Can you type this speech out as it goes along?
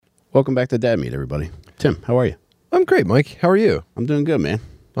Welcome back to Dad Meet, everybody. Tim, how are you? I'm great, Mike. How are you? I'm doing good, man.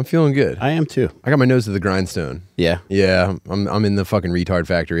 I'm feeling good. I am too. I got my nose to the grindstone. Yeah. Yeah, I'm in the fucking retard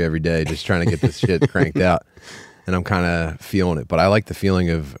factory every day just trying to get this shit cranked out. And I'm kind of feeling it. But I like the feeling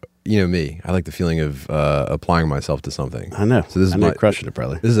of, you know me, I like the feeling of applying myself to something. I know. So this is I know you're crushing it,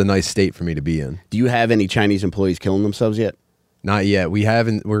 brother. This is a nice state for me to be in. Do you have any Chinese employees killing themselves yet? Not yet. We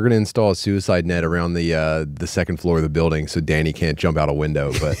haven't. We're going to install a suicide net around the second floor of the building so Danny can't jump out a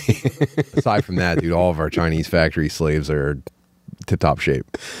window. But aside from that, dude, all of our Chinese factory slaves are tip-top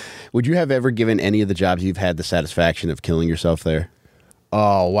shape. Would you have ever given any of the jobs you've had the satisfaction of killing yourself there?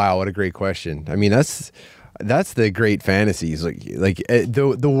 Oh, wow. What a great question. I mean, that's the great fantasies.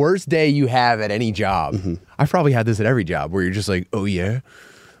 The worst day you have at any job. Mm-hmm. I've probably had this at every job where you're just like, oh yeah,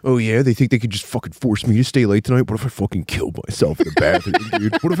 they think they could just fucking force me to stay late tonight. What if I fucking killed myself in the bathroom,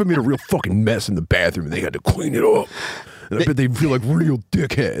 dude? What if I made a real fucking mess in the bathroom and they had to clean it up? And I bet they feel like real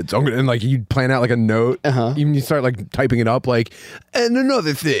dickheads. And like you plan out like a note, even you start like typing it up, like, and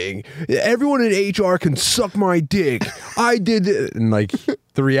another thing, everyone in HR can suck my dick. I did it. And like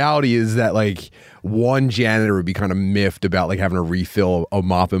the reality is that like one janitor would be kind of miffed about like having to refill a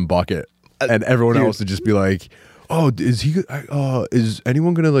mop and bucket, and everyone else would just be like, oh, is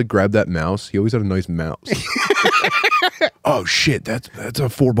anyone gonna like grab that mouse? He always had a nice mouse. Oh shit, that's a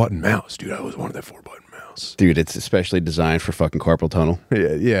 4-button mouse, dude. I was one of that 4-button mouse. Dude, it's especially designed for fucking carpal tunnel.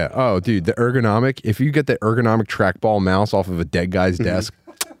 Yeah. Oh, dude, the ergonomic. If you get the ergonomic trackball mouse off of a dead guy's desk,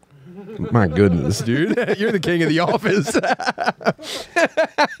 my goodness, dude, you're the king of the office.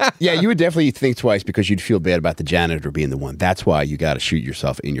 Yeah, you would definitely think twice because you'd feel bad about the janitor being the one. That's why you got to shoot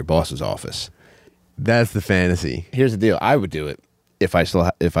yourself in your boss's office. That's the fantasy. Here's the deal. I would do it if I still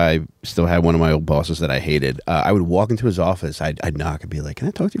had one of my old bosses that I hated. I would walk into his office. I'd knock and be like, "Can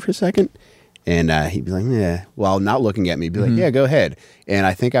I talk to you for a second?" And he'd be like, "Yeah." Well, not looking at me, he'd be like, "Yeah, go ahead." And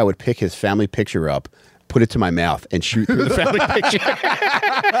I think I would pick his family picture up, put it to my mouth, and shoot through the family picture.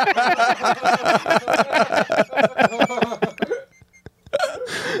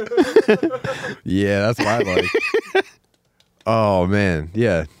 Yeah, that's what I like. Oh man,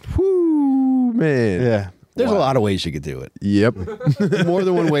 yeah. Whoo, man. Yeah. There's a lot of ways you could do it. Yep. More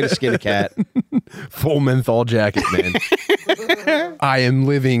than one way to skin a cat. Full menthol jacket, man. I am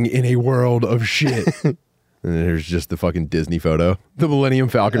living in a world of shit. And there's just the fucking Disney photo. The Millennium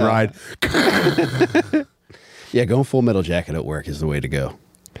Falcon ride. Yeah, going full metal jacket at work is the way to go.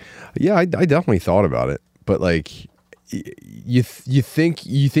 Yeah, I definitely thought about it. But like you think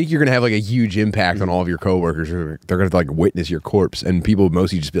you're gonna have like a huge impact on all of your coworkers. They're gonna like witness your corpse, and people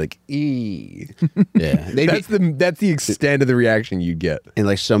mostly just be like, "Ee." Yeah, that's the extent of the reaction you get. And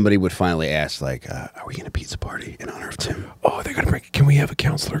like somebody would finally ask, like, "Are we in a pizza party in honor of Tim?" Oh, they gotta bring. Can we have a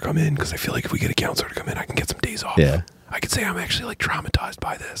counselor come in? Because I feel like if we get a counselor to come in, I can get some days off. Yeah, I could say I'm actually like traumatized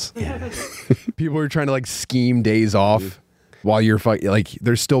by this. Yeah, people are trying to like scheme days off. While you're like,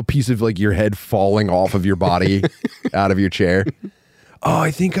 there's still a piece of like your head falling off of your body out of your chair. Oh, I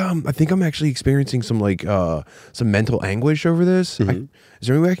think I'm actually experiencing some like some mental anguish over this. Mm-hmm. Is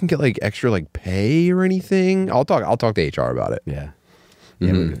there any way I can get like extra like pay or anything? I'll talk to HR about it. Yeah.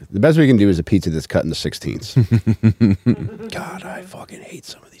 Mm-hmm. The best we can do is a pizza that's cut into 16ths. God, I fucking hate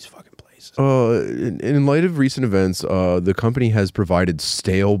some of these fucking places. In light of recent events, the company has provided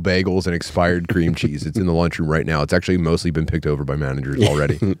stale bagels and expired cream cheese. It's in the lunchroom right now. It's actually mostly been picked over by managers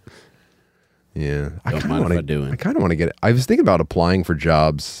already. Yeah, I kind of want to get it. I was thinking about applying for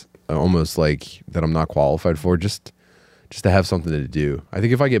jobs, almost like that I'm not qualified for, just to have something to do. I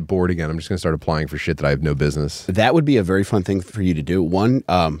think if I get bored again, I'm just gonna start applying for shit that I have no business. That would be a very fun thing for you to do. One,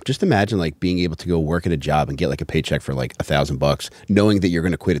 just imagine like being able to go work at a job and get like a paycheck for like $1,000, knowing that you're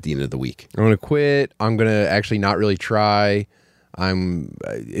gonna quit at the end of the week. I'm gonna quit. I'm gonna actually not really try.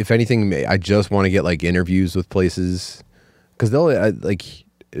 If anything, I just want to get like interviews with places because they'll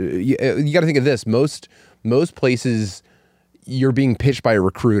you got to think of this. Most places, you're being pitched by a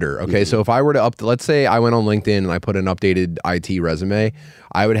recruiter. Okay. Mm-hmm. So if I were to let's say I went on LinkedIn and I put an updated IT resume,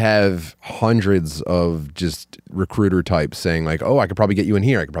 I would have hundreds of just recruiter types saying like, oh, I could probably get you in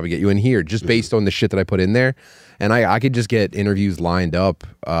here. I could probably get you in here just based on the shit that I put in there. And I could just get interviews lined up,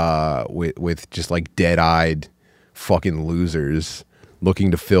 with just like dead-eyed fucking losers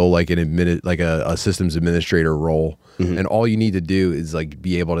looking to fill like a systems administrator role. Mm-hmm. And all you need to do is like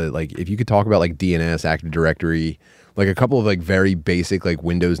be able to like, if you could talk about like DNS, Active Directory, like a couple of like very basic like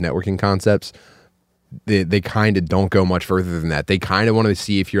Windows networking concepts, they kind of don't go much further than that. They kind of want to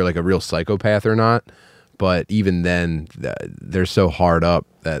see if you're like a real psychopath or not. But even then, they're so hard up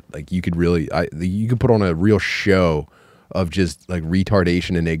that like you could put on a real show of just like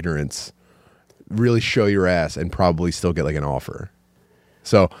retardation and ignorance, really show your ass and probably still get like an offer.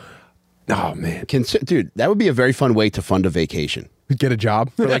 So Oh man, Dude, that would be a very fun way to fund a vacation. get a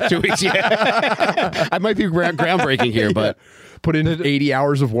job For like 2 weeks, yeah. I might be groundbreaking here, but put in 80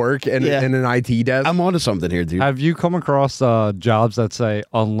 hours of work and an IT desk. I'm onto something here, dude. Have you come across jobs that say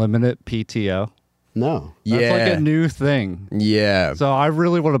unlimited PTO? No. That's like a new thing. Yeah. So I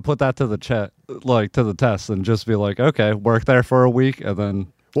really want to put that to the to the test and just be like, okay, work there for a week and then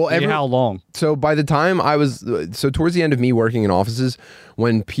see how long. So by the time I was, towards the end of me working in offices,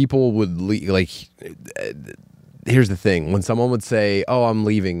 when people would leave, like, here's the thing: when someone would say, "Oh, I'm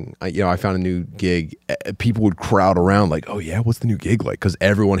leaving," I found a new gig, people would crowd around like, "Oh yeah, what's the new gig like?" Because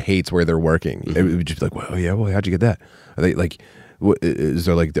everyone hates where they're working. It would just be like, "Well, yeah, well, how'd you get that?" Are they like, is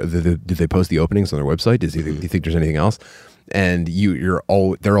there like, did they post the openings on their website? Do you think there's anything else? And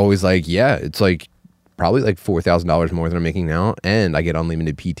they're always like, yeah, it's like probably like $4,000 more than I'm making now, and I get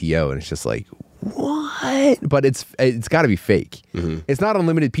unlimited PTO, and it's just like, what? But it's got to be fake. It's not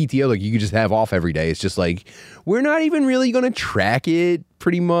unlimited PTO like you could just have off every day. It's just like, we're not even really going to track it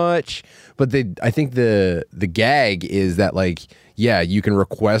pretty much. But I think the gag is that, like, yeah, you can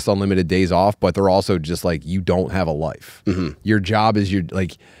request unlimited days off, but they're also just like, you don't have a life. Your job is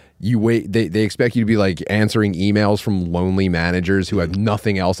you wait. They expect you to be like answering emails from lonely managers who have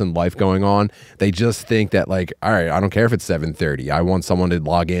nothing else in life going on. They just think that, like, all right, I don't care if it's 7:30. I want someone to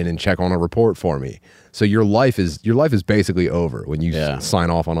log in and check on a report for me. So your life is basically over when you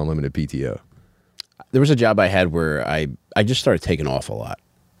sign off on unlimited PTO. There was a job I had where I just started taking off a lot.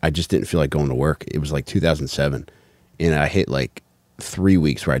 I just didn't feel like going to work. It was like 2007, and I hit like 3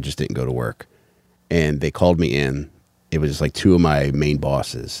 weeks where I just didn't go to work. And they called me in. It was just like two of my main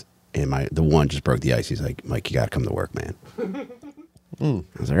bosses. And the one just broke the ice. He's like, Mike, you got to come to work, man. I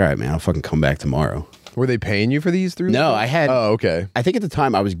was like, all right, man, I'll fucking come back tomorrow. Were they paying you for these 3 weeks? No, I had. Oh, okay. I think at the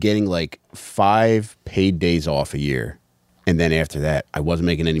time I was getting like 5 paid days off a year. And then after that, I wasn't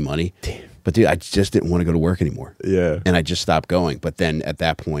making any money. Damn. But dude, I just didn't want to go to work anymore. Yeah. And I just stopped going. But then at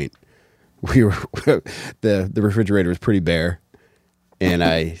that point, the refrigerator was pretty bare. And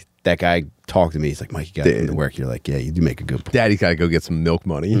that guy talked to me. He's like, Mike, you got to come to work. You're like, yeah, you do make a good point. Daddy's got to go get some milk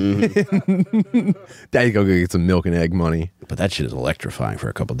money. Daddy's got to go get some milk and egg money. But that shit is electrifying for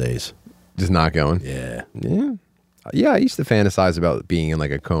a couple days. Just not going. Yeah. Yeah, I used to fantasize about being in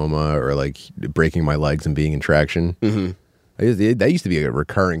like a coma or like breaking my legs and being in traction. That used to be a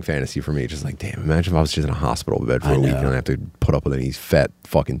recurring fantasy for me. Just like, damn, imagine if I was just in a hospital bed for a week and I have to put up with these fat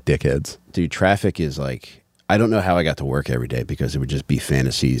fucking dickheads. Dude, traffic is like, I don't know how I got to work every day because it would just be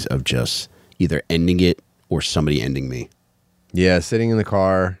fantasies of just either ending it or somebody ending me. Yeah, sitting in the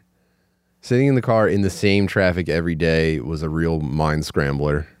car in the same traffic every day was a real mind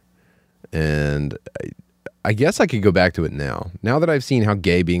scrambler. And I guess I could go back to it now. Now that I've seen how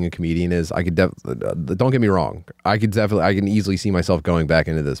gay being a comedian is, I could don't get me wrong. I can easily see myself going back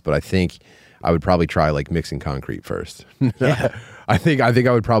into this, but I think I would probably try like mixing concrete first. Yeah. I think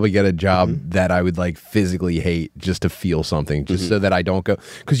I would probably get a job that I would like physically hate just to feel something, just so that I don't go,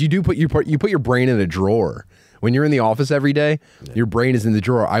 because you put your brain in a drawer. When you're in the office every day, your brain is in the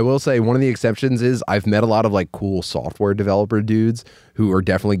drawer. I will say one of the exceptions is I've met a lot of like cool software developer dudes who are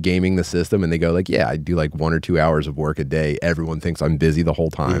definitely gaming the system, and they go like, yeah, I do like 1 or 2 hours of work a day. Everyone thinks I'm busy the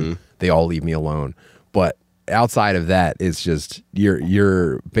whole time. They all leave me alone. But outside of that, it's just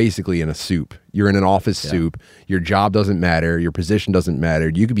you're basically in a soup. You're in an office soup. Your job doesn't matter. Your position doesn't matter.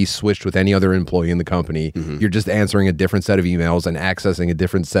 You could be switched with any other employee in the company. You're just answering a different set of emails and accessing a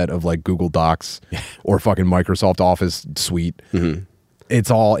different set of like Google Docs or fucking Microsoft Office suite.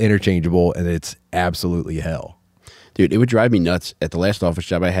 It's all interchangeable, and it's absolutely hell. Dude, it would drive me nuts. At the last office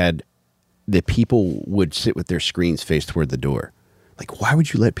job I had, the people would sit with their screens faced toward the door. Like, why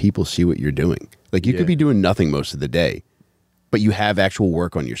would you let people see what you're doing? Like, you could be doing nothing most of the day, but you have actual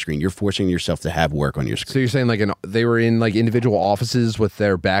work on your screen. You're forcing yourself to have work on your screen. So you're saying like they were in like individual offices with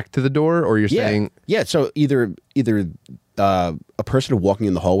their back to the door, or you're saying... Yeah, so either a person walking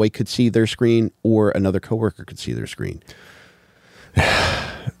in the hallway could see their screen, or another coworker could see their screen.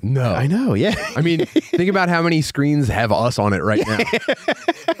 No. I know, yeah. I mean, think about how many screens have us on it right now.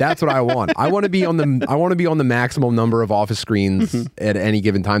 That's what I want. I want to be on the maximum number of office screens at any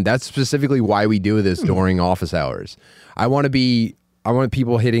given time. That's specifically why we do this during office hours. I want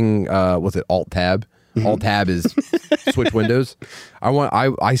people hitting what's it, Alt Tab. Alt Tab is switch windows.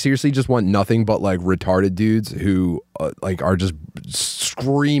 I seriously just want nothing but like retarded dudes who like are just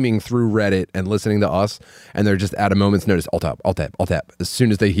screaming through Reddit and listening to us, and they're just at a moment's notice, Alt Tab, Alt Tab, Alt Tab. As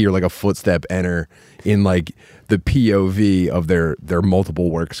soon as they hear like a footstep enter in like the POV of their multiple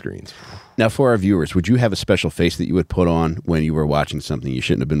work screens. Now, for our viewers, would you have a special face that you would put on when you were watching something you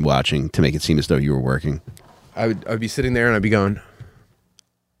shouldn't have been watching to make it seem as though you were working? I would be sitting there and I'd be going,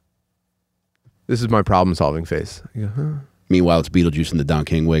 This is my problem solving face. I go, huh? Meanwhile, it's Beetlejuice in the Don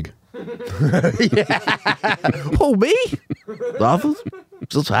King wig. Oh, me? Office?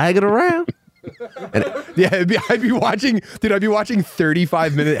 Just hanging around. And yeah, I'd be watching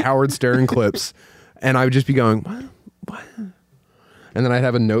 35-minute Howard Stern clips, and I would just be going, what? And then I'd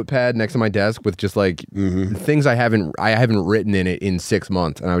have a notepad next to my desk with just like things I haven't written in it in 6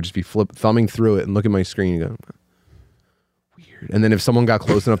 months, and I would just be thumbing through it and look at my screen and go, weird. And then if someone got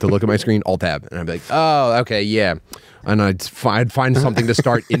close enough to look at my screen, I'll tab, and I'd be like, oh, okay, yeah. And I'd find something to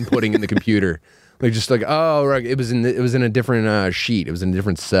start inputting in the computer. Like just like, oh, right, it was in a different sheet. It was in a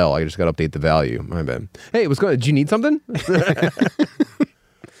different cell. I just got to update the value. My bad. Hey, what's going on? Did you need something?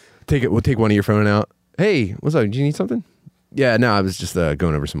 We'll take one of your phone out. Hey, what's up? Did you need something? Yeah, no, I was just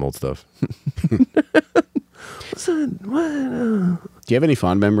going over some old stuff. What's up? What? Do you have any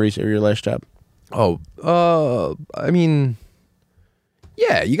fond memories of your last job? Oh, I mean,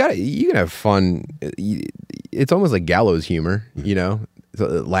 yeah, you can have fun. It's almost like gallows humor, you know?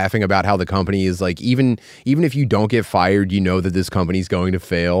 Laughing about how the company is like, even if you don't get fired, you know that this company's going to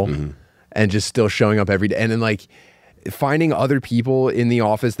fail, and just still showing up every day. And then like finding other people in the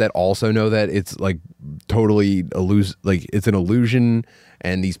office that also know that it's like totally it's an illusion,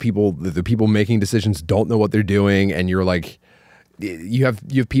 and these people, the people making decisions, don't know what they're doing, and you're like, you have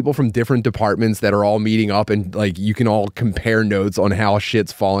people from different departments that are all meeting up, and like you can all compare notes on how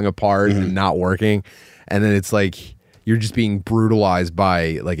shit's falling apart and not working, and then it's like you're just being brutalized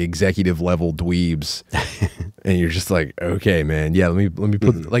by like executive level dweebs, and you're just like, okay, man, yeah, let me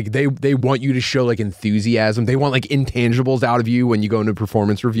put like they want you to show like enthusiasm. They want like intangibles out of you when you go into a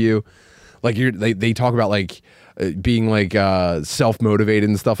performance review. Like they talk about like being like self-motivated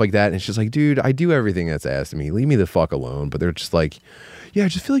and stuff like that, and it's just like, dude, I do everything that's asked of me. Leave me the fuck alone. But they're just like, yeah, I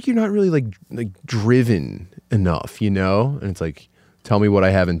just feel like you're not really like driven enough, you know? And it's like, tell me what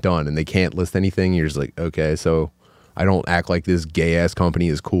I haven't done, and they can't list anything. You're just like, okay, so I don't act like this gay ass company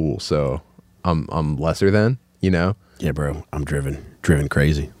is cool, so I'm lesser than, you know? Yeah, bro, I'm driven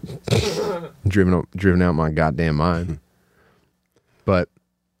crazy, driven out my goddamn mind. But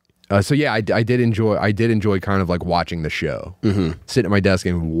so yeah, I did enjoy kind of like watching the show, sitting at my desk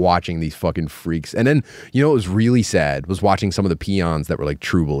and watching these fucking freaks. And then, you know, what was really sad was watching some of the peons that were like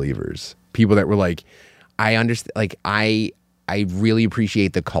true believers, people that were like, I understand, like I really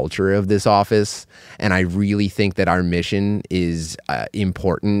appreciate the culture of this office, and I really think that our mission is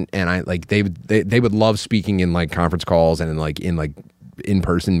important. And I like they would love speaking in like conference calls and in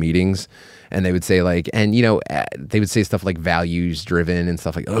in-person meetings, and they would say like, and you know, they would say stuff like values driven and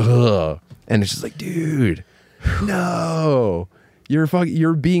stuff like, ugh, and it's just like, dude, no. You're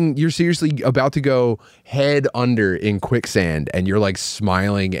seriously about to go head under in quicksand, and you're like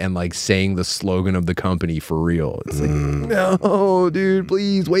smiling and like saying the slogan of the company for real. It's like, no, dude,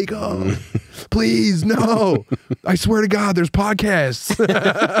 please wake up. Please, no. I swear to God, there's podcasts.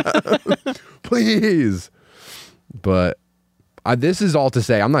 Please. But this is all to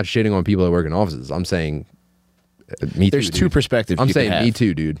say, I'm not shitting on people that work in offices. I'm saying, me too, there's two perspectives. I'm saying me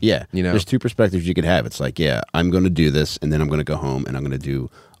too, dude. Yeah, you know, there's two perspectives you could have. It's like, yeah, I'm going to do this, and then I'm going to go home and I'm going to do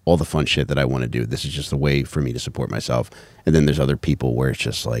all the fun shit that I want to do. This is just a way for me to support myself. And then there's other people where it's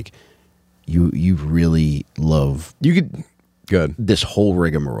just like, you really love this whole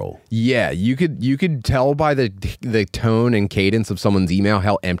rigmarole. Yeah, you could tell by the tone and cadence of someone's email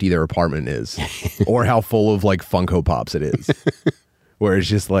how empty their apartment is, or how full of like Funko Pops it is. Where it's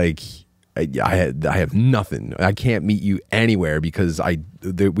just like, I have nothing. I can't meet you anywhere because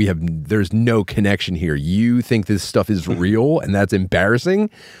there's no connection here. You think this stuff is real, and that's embarrassing,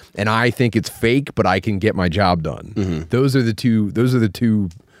 and I think it's fake, but I can get my job done. Those are the two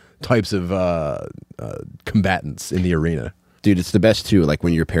types of combatants in the arena. Dude, it's the best too, like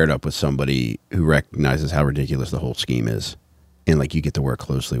when you're paired up with somebody who recognizes how ridiculous the whole scheme is, and like you get to work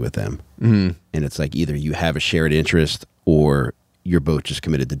closely with them. And it's like either you have a shared interest, or you're both just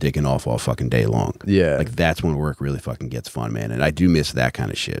committed to dicking off all fucking day long. Yeah. Like that's when work really fucking gets fun, man. And I do miss that kind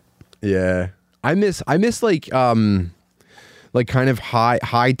of shit. Yeah. I miss like kind of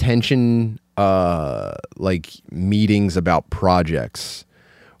high tension like meetings about projects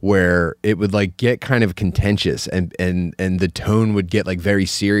where it would like get kind of contentious, and the tone would get like very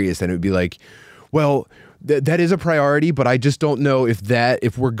serious, and it would be like, well, that is a priority, but I just don't know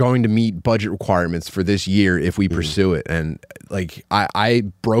if we're going to meet budget requirements for this year if we pursue it. And like I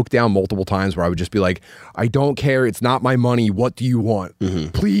broke down multiple times where I would just be like, I don't care, it's not my money, what do you want?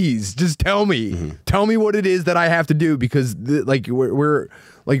 Please just tell me. Tell me what it is that I have to do, because we're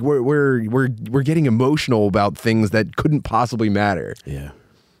getting emotional about things that couldn't possibly matter. Yeah.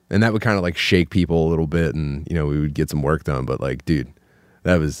 And that would kind of like shake people a little bit, and you know, we would get some work done. But like, dude,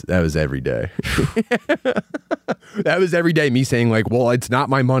 That was every day. That was every day me saying like, well, it's not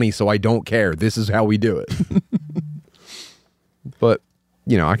my money, so I don't care. This is how we do it. But,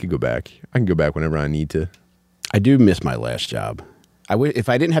 you know, I could go back. I can go back whenever I need to. I do miss my last job. If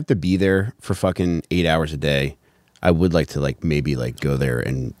I didn't have to be there for fucking 8 hours a day, I would like to like maybe like go there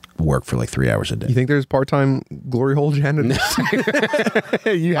and work for like 3 hours a day. You think there's part-time glory hole janitors? I think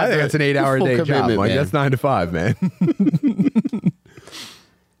that's an 8-hour a day job, Mike. That's 9 to 5, man.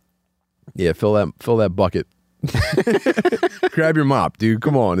 Yeah, fill that bucket. Grab your mop, dude.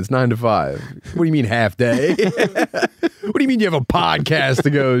 Come on, it's 9 to 5. What do you mean half day? What do you mean you have a podcast to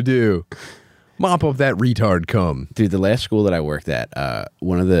go do? Mop up that retard cum. Dude, the last school that I worked at,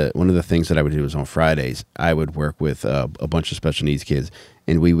 one of the things that I would do was on Fridays, I would work with a bunch of special needs kids,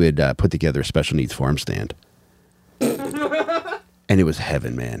 and we would put together a special needs farm stand. And it was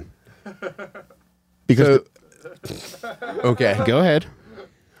heaven, man. Because okay, go ahead.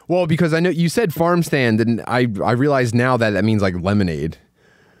 Well, because I know you said farm stand, and I realize now that means like lemonade.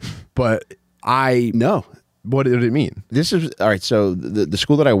 But No. What did it mean? This is all right. So the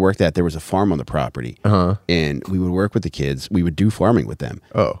school that I worked at, there was a farm on the property, and we would work with the kids. We would do farming with them.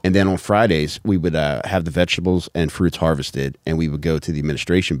 Oh, and then on Fridays we would have the vegetables and fruits harvested, and we would go to the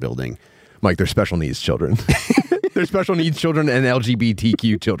administration building. Mike, they're special needs children. They're special needs children and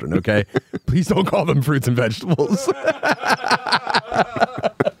LGBTQ children. Okay, please don't call them fruits and vegetables.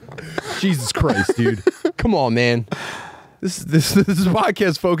 Jesus Christ, dude! Come on, man. This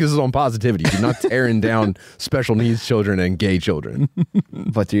podcast focuses on positivity. You're not tearing down special needs children and gay children.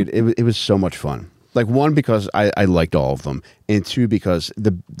 But dude, it was so much fun. Like, one, because I liked all of them, and two, because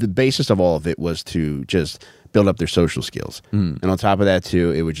the basis of all of it was to just build up their social skills. And on top of that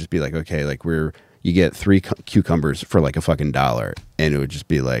too, it would just be like, okay, like you get 3 cucumbers for like a fucking $1, and it would just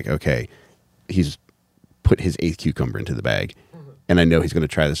be like, okay, he's put his 8th cucumber into the bag, and I know he's going to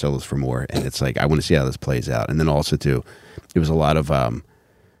try to sell this for more, and it's like, I want to see how this plays out. And then also too, it was a lot of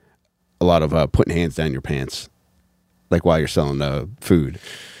putting hands down your pants, like while you're selling food,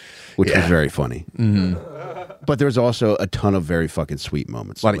 which was very funny. But there was also a ton of very fucking sweet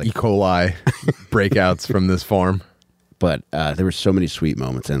moments. A lot of E. coli breakouts from this farm. But there were so many sweet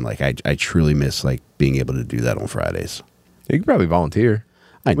moments, and like I truly miss like being able to do that on Fridays. You could probably volunteer.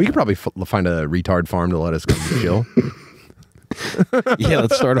 We could probably find a retard farm to let us come chill. Yeah,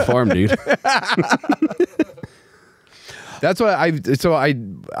 let's start a farm, dude. That's what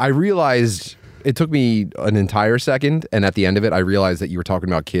I realized. It took me an entire second, and at the end of it, I realized that you were talking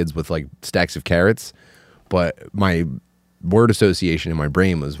about kids with like stacks of carrots. But my word association in my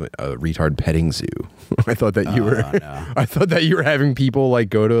brain was a retard petting zoo. I thought that you were. No. I thought that you were having people like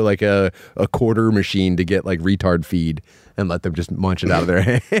go to like a quarter machine to get like retard feed and let them just munch it out of their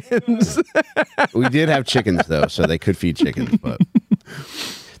hands. We did have chickens though, so they could feed chickens. But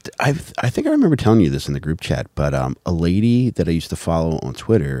I think I remember telling you this in the group chat. But a lady that I used to follow on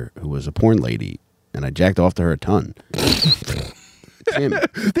Twitter, who was a porn lady, and I jacked off to her a ton. Tim,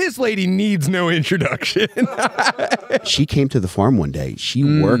 this lady needs no introduction. She came to the farm one day.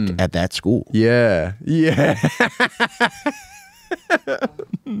 She worked at that school. Yeah. Yeah.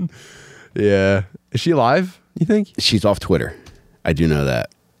 Yeah. Is she alive, you think? She's off Twitter. I do know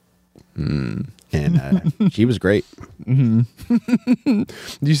that. And she was great. Mm-hmm.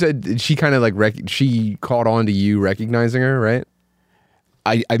 You said she kind of like she caught on to you recognizing her, right?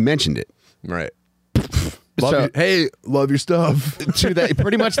 I mentioned it. Right. Hey, love your stuff. To that,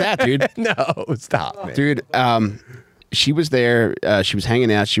 pretty much that, dude. No, stop, man. Dude. She was there. She was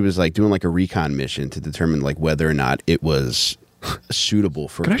hanging out. She was like doing like a recon mission to determine like whether or not it was suitable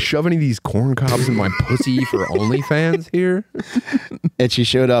for. Can I shove any of these corn cobs in my pussy for OnlyFans here? And she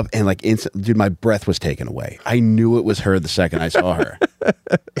showed up, and like dude, my breath was taken away. I knew it was her the second I saw her,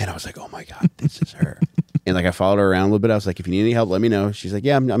 and I was like, "Oh my god, this is her." And like I followed her around a little bit. I was like, "If you need any help, let me know." She's like,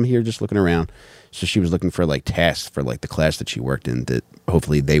 "Yeah, I'm here, just looking around." So she was looking for like tasks for like the class that she worked in, that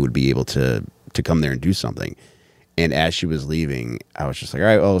hopefully they would be able to come there and do something. And as she was leaving, I was just like, "All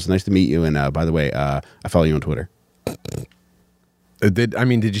right, well, it's nice to meet you." And by the way, I follow you on Twitter. Did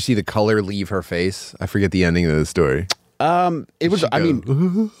you see the color leave her face? I forget the ending of the story. It was.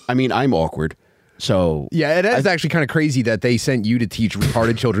 I mean, I'm awkward. So yeah, it is actually kind of crazy that they sent you to teach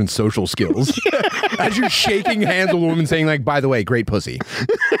retarded children social skills. As you're shaking hands with a woman saying like, "By the way, great pussy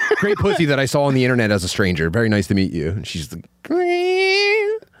that I saw on the internet as a stranger. Very nice to meet you." And she's like,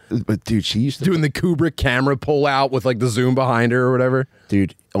 but dude, she used to doing the Kubrick camera pull out with like the zoom behind her or whatever.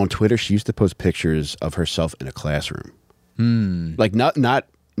 Dude, on Twitter, she used to post pictures of herself in a classroom. Like not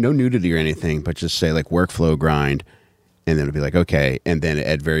no nudity or anything, but just say like workflow grind, and then it'd be like, okay, and then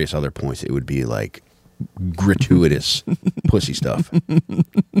at various other points it would be like gratuitous pussy stuff.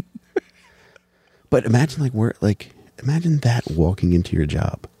 But imagine imagine that walking into your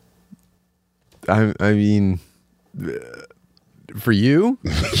job. I mean, for you,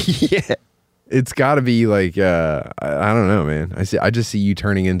 Yeah. it's got to be like I don't know, man. I just see you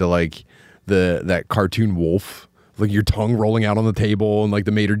turning into like that cartoon wolf, like your tongue rolling out on the table and like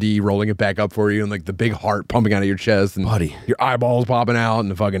the maitre d rolling it back up for you and like the big heart pumping out of your chest and Buddy. your eyeballs popping out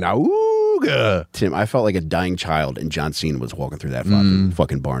and the fucking ooga. Tim, I felt like a dying child, and John Cena was walking through that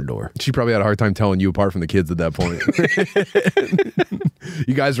fucking barn door. She probably had a hard time telling you apart from the kids at that point.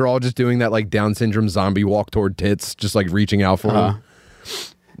 You guys are all just doing that like Down syndrome zombie walk toward tits, just like reaching out for them.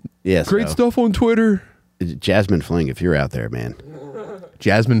 Yes. Great stuff on Twitter. Jasmine Fling, if you're out there, man.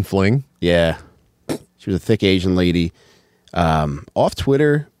 Jasmine Fling. Yeah. She was a thick Asian lady. Off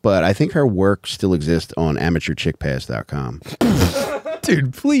Twitter, but I think her work still exists on amateurchickpass.com.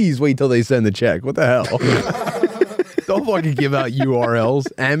 Dude, please wait till they send the check. What the hell? Don't fucking give out URLs.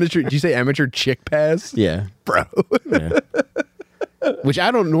 Amateur? Did you say amateur chick pass? Yeah. Bro. Yeah. Which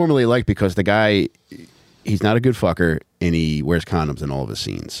I don't normally like because the guy, he's not a good fucker and he wears condoms in all of his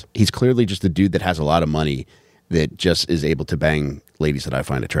scenes. He's clearly just a dude that has a lot of money that just is able to bang ladies that I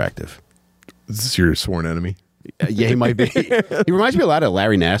find attractive. Is this your sworn enemy? Yeah, he might be. He reminds me a lot of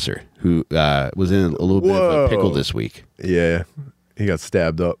Larry Nasser, who was in a little bit of a pickle this week. Yeah. He got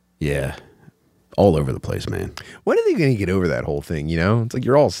stabbed up. Yeah. All over the place, man. When are they going to get over that whole thing, you know? It's like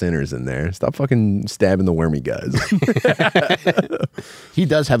you're all sinners in there. Stop fucking stabbing the wormy guys. He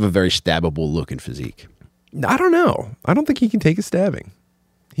does have a very stabbable look and physique. I don't know. I don't think he can take a stabbing.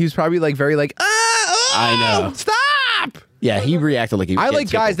 He was probably like very like, I know. Stop! Yeah, he reacted like he was I like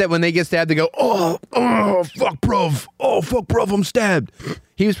guys that when they get stabbed, they go, oh, fuck, bruv. Oh, fuck, bruv, I'm stabbed.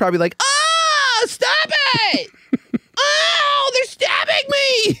 He was probably like, oh, stop it! Oh, they're stabbing me!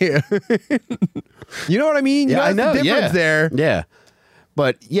 You know what I mean? Yeah, I know. The difference there. Yeah.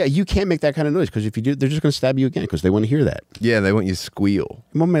 But yeah, you can't make that kind of noise because if you do, they're just going to stab you again because they want to hear that. Yeah, they want you to squeal.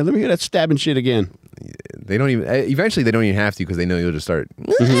 Come on, man, let me hear that stabbing shit again. They don't even, eventually they don't even have to because they know you'll just start.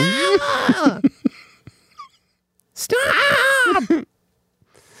 Stop!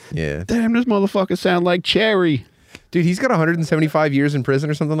 Yeah. Damn, this motherfucker sound like Cherry. Dude, he's got 175 years in prison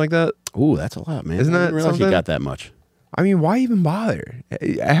or something like that. Ooh, that's a lot, man. Isn't I that didn't realize something? he got that much. I mean, why even bother?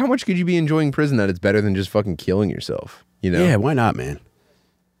 How much could you be enjoying prison that it's better than just fucking killing yourself? You know? Yeah, why not, man?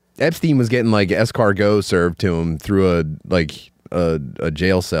 Epstein was getting like escargot served to him through a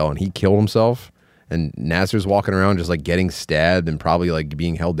jail cell, and he killed himself. And Nasser's walking around just like getting stabbed and probably like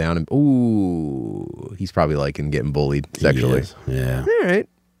being held down. And ooh, he's probably like and getting bullied sexually. Yeah. All right,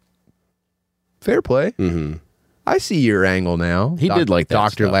 fair play. Mm-hmm. I see your angle now. He did like that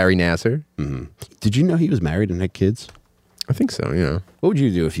Dr. stuff. Larry Nasser. Mm-hmm. Did you know he was married and had kids? I think so. Yeah. What would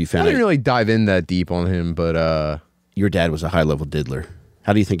you do if you I found didn't out really dive in that deep on him, but your dad was a high-level diddler?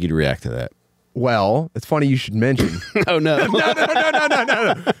 How do you think you'd react to that? well, it's funny you should mention. Oh, no. No.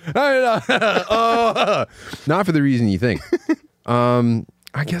 Not for the reason you think. I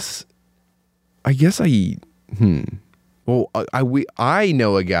guess Well, I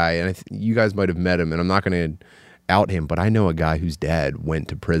know a guy, and you guys might have met him, and I'm not going to out him, but I know a guy whose dad went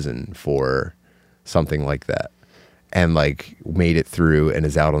to prison for something like that, and like made it through, and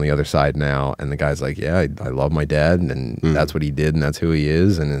is out on the other side now. And the guy's like, "Yeah, I love my dad, and that's what he did, and that's who he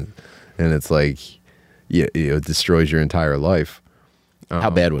is," and it's like, yeah, it destroys your entire life. How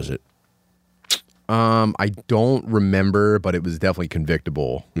bad was it? I don't remember, but it was definitely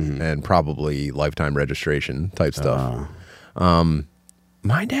convictable and probably lifetime registration type stuff.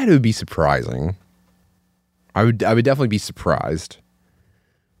 My dad would be surprising. I would definitely be surprised.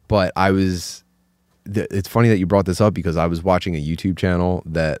 But it's funny that you brought this up because I was watching a YouTube channel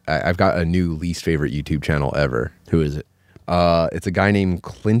that I've got a new least favorite YouTube channel ever. Who is it? It's a guy named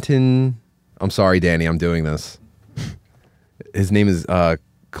Clinton. I'm sorry, Danny, I'm doing this. His name is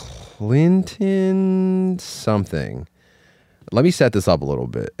Clinton something. Let me set this up a little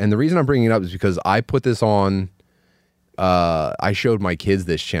bit. And the reason I'm bringing it up is because I put this on, I showed my kids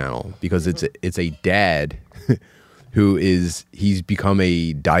this channel because it's a dad he's become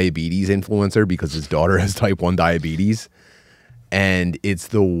a diabetes influencer because his daughter has type 1 diabetes. And it's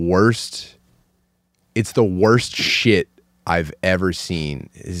the worst shit I've ever seen.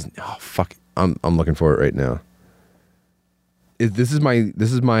 I'm looking for it right now. This is my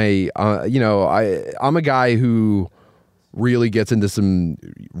I'm a guy who really gets into some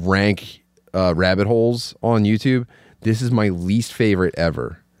rank rabbit holes on YouTube. This is my least favorite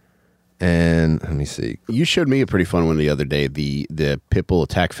ever. And let me see. You showed me a pretty fun one the other day, the Pitbull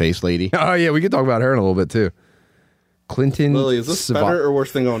attack face lady. Oh yeah, we could talk about her in a little bit too. Clinton Lily, is this better or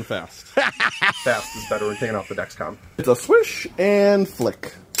worse than going fast? Fast is better when taking off the Dexcom. It's a swish and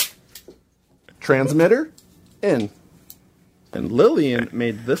flick. Transmitter in. And Lillian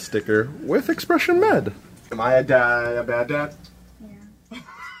made this sticker with Expression Med. Am I a bad dad? Yeah.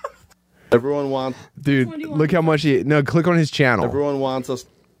 Everyone wants... Dude, look how much he... No, click on his channel. Everyone wants us...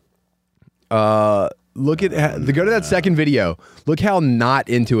 Look at... Go to that second video. Look how not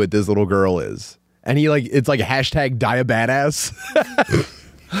into it this little girl is. And he like... It's like hashtag diabadass.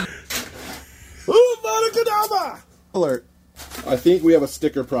 Alert. I think we have a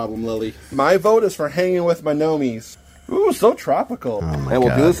sticker problem, Lily. My vote is for hanging with my nomies. Ooh, so tropical. Oh and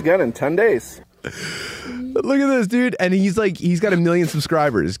we'll do this again in 10 days. Look at this, dude. And he's like, he's got 1 million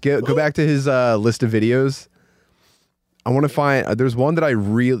subscribers. Go back to his list of videos. I want to find, there's one that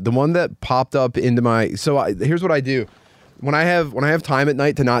the one that popped up into my, here's what I do. When I have time at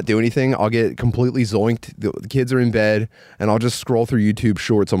night to not do anything, I'll get completely zoinked. The kids are in bed, and I'll just scroll through YouTube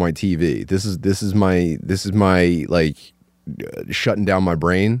Shorts on my TV. This is my like shutting down my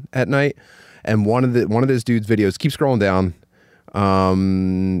brain at night. And one of those dudes' videos. Keep scrolling down.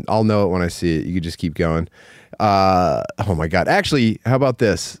 I'll know it when I see it. You can just keep going. Oh my god! Actually, how about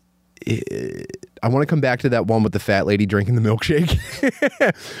this? I want to come back to that one with the fat lady drinking the milkshake.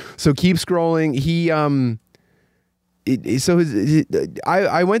 So keep scrolling.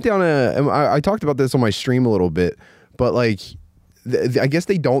 I went down I talked about this on my stream a little bit, but like, I guess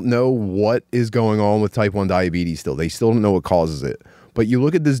they don't know what is going on with type 1 diabetes still. They still don't know what causes it. But you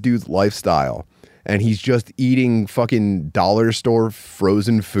look at this dude's lifestyle, and he's just eating fucking dollar store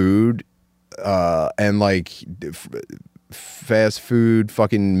frozen food, and like fast food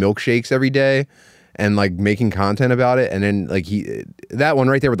fucking milkshakes every day, and like making content about it. And then like that one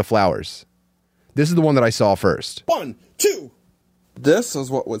right there with the flowers. This is the one that I saw first. 1, 2. This is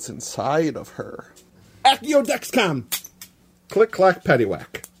what was inside of her. Accio Dexcom. Click, clack,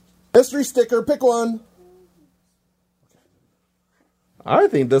 paddywhack. Mystery sticker, pick one. I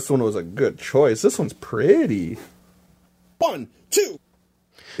think this one was a good choice. This one's pretty. 1, 2.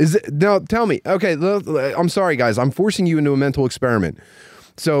 Is it, now tell me. Okay, I'm sorry, guys. I'm forcing you into a mental experiment.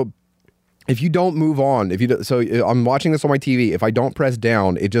 So if you don't move on, I'm watching this on my TV. If I don't press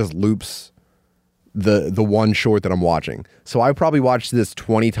down, it just loops the one short that I'm watching. So I probably watched this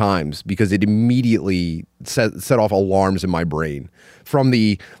 20 times because it immediately set off alarms in my brain. From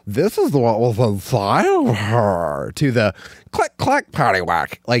the this is what was inside of her to the click clack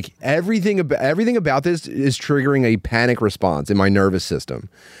paddywhack. Like everything about this is triggering a panic response in my nervous system.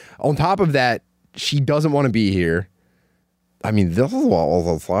 On top of that, she doesn't want to be here. I mean, this is what was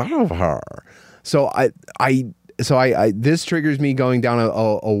inside of her. So this triggers me going down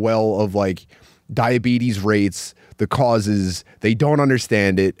a well of like diabetes rates, the causes. They don't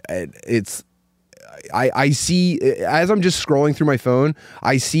understand it. I see, as I'm just scrolling through my phone,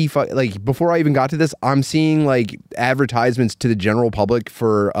 I see like before I even got to this, I'm seeing like advertisements to the general public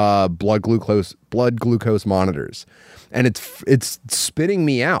for blood glucose monitors, and it's spitting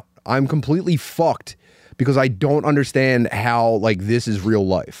me out. I'm completely fucked because I don't understand how like this is real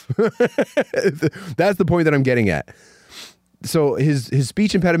life. That's the point that I'm getting at. So his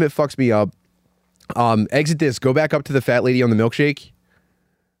speech impediment fucks me up. Exit this. Go back up to the fat lady on the milkshake.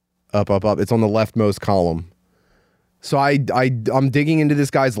 Up. It's on the leftmost column. So I'm digging into this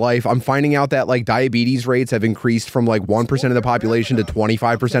guy's life. I'm finding out that like diabetes rates have increased from like 1% of the population to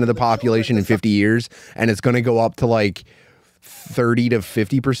 25% of the population in 50 years. And it's going to go up to like 30 to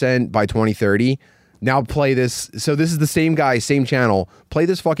 50% by 2030. Now play this. So this is the same guy, same channel. Play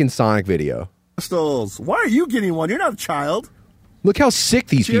this fucking Sonic video. Crystals. Why are you getting one? You're not a child. Look how sick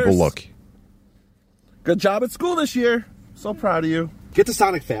these people look. Good job at school this year. So proud of you. Get to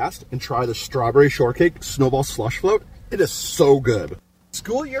Sonic fast and try the strawberry shortcake snowball slush float. It is so good.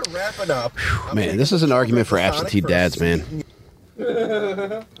 School year wrapping up. Man, this is an argument for absentee dads, man.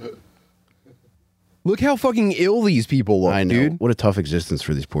 Look how fucking ill these people look, I know. dude. What a tough existence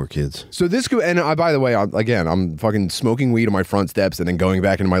for these poor kids. So this could, and by the way, I'm fucking smoking weed on my front steps and then going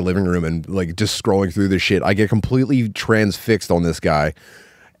back into my living room and like just scrolling through this shit. I get completely transfixed on this guy.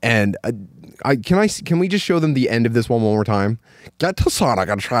 And can we just show them the end of this one more time? Get to Sonic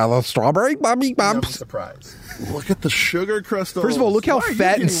and try the strawberry bumps. Surprise! Look at the sugar crystals. First of all, look how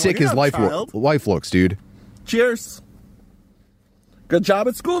fat and sick his life looks, dude. Cheers. Good job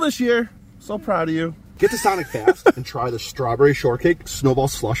at school this year. So proud of you. Get to Sonic fast and try the strawberry shortcake snowball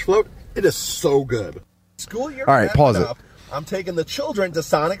slush float. It is so good. School year. All right, pause it. I'm taking the children to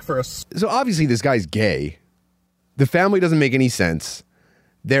Sonic for a. So obviously this guy's gay. The family doesn't make any sense.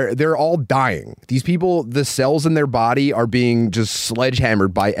 They're all dying. These people, the cells in their body are being just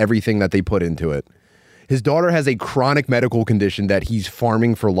sledgehammered by everything that they put into it. His daughter has a chronic medical condition that he's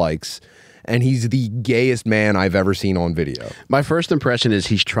farming for likes. and he's the gayest man I've ever seen on video. My first impression is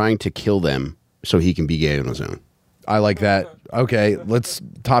he's trying to kill them so he can be gay on his own. I like that. Okay, that's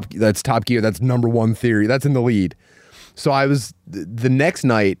Top Gear. That's number one theory. That's in the lead. So I was the next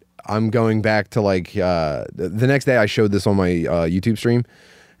night. I'm going back to like the next day. I showed this on my YouTube stream,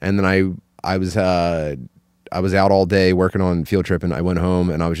 and then I was out all day working on Field Trip, and I went home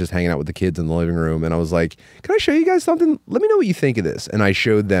and I was just hanging out with the kids in the living room, and I was like, "Can I show you guys something? Let me know what you think of this." And I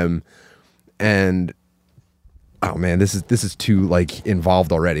showed them, and oh man, this is too like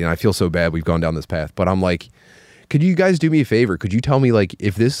involved already, and I feel so bad we've gone down this path. But I'm like, could you guys do me a favor? Could you tell me, like,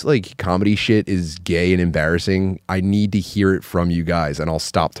 if this, like, comedy shit is gay and embarrassing, I need to hear it from you guys, and I'll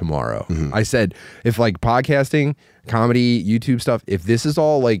stop tomorrow. Mm-hmm. I said, if, like, podcasting, comedy, YouTube stuff, if this is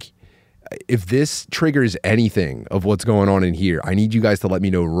all, like, if this triggers anything of what's going on in here, I need you guys to let me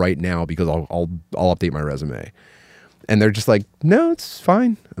know right now, because I'll update my resume. And they're just like, no, it's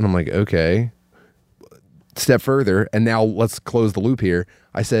fine. And I'm like, okay. Step further, and now let's close the loop here.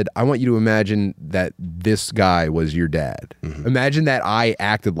 I said, I want you to imagine that this guy was your dad. Mm-hmm. Imagine that I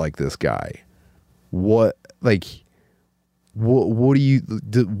acted like this guy. What does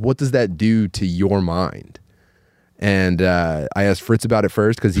that do to your mind? And I asked Fritz about it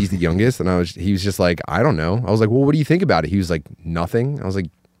first because he's the youngest, and he was just like, I don't know. I was like, well, what do you think about it? He was like, nothing. I was like,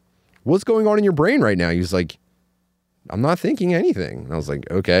 what's going on in your brain right now? He was like, I'm not thinking anything. And I was like,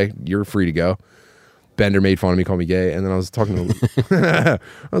 okay, you're free to go. Bender made fun of me, called me gay, and then I was talking to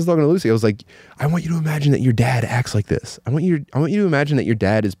Lucy. I was like, I want you to imagine that your dad acts like this. I want you to imagine that your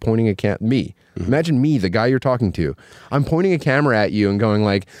dad is pointing a me. Mm-hmm. Imagine me, the guy you're talking to. I'm pointing a camera at you and going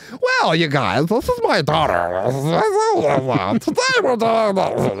like, well, you guys, this is my daughter.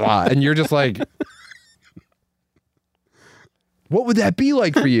 And you're just like, what would that be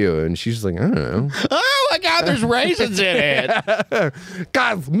like for you? And she's just like, I don't know. Oh my God, there's raisins in it.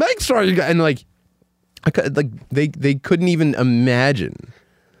 Guys, make sure you and like, they couldn't even imagine.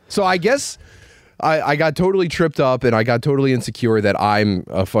 So I guess I got totally tripped up and I got totally insecure that I'm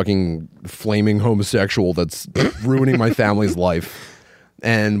a fucking flaming homosexual that's ruining my family's life.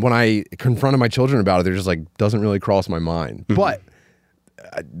 And when I confronted my children about it, they're just like, doesn't really cross my mind. Mm-hmm. But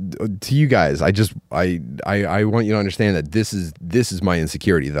to you guys, I want you to understand that this is my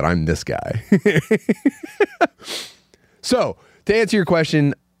insecurity, that I'm this guy. So to answer your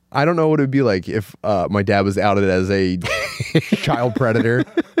question, I don't know what it would be like if my dad was outed as a child predator,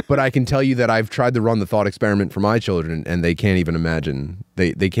 but I can tell you that I've tried to run the thought experiment for my children, and they can't even imagine.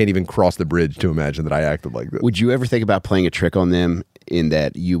 They can't even cross the bridge to imagine that I acted like this. Would you ever think about playing a trick on them in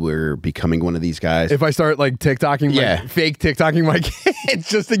that you were becoming one of these guys? If I start like fake TikToking my kids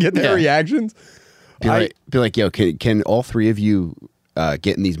just to get their reactions? Be like, yo, can all three of you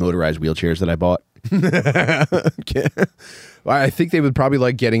get in these motorized wheelchairs that I bought? I think they would probably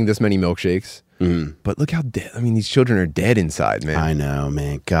like getting this many milkshakes. Mm-hmm. But look how dead. I mean, these children are dead inside, man. I know,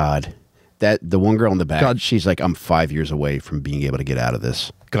 man. God. The one girl in the back, she's like, I'm 5 years away from being able to get out of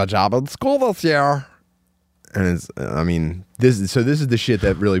this. Good job at school this year. And it's, I mean, this is the shit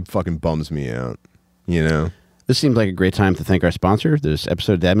that really fucking bums me out, you know? This seems like a great time to thank our sponsor. This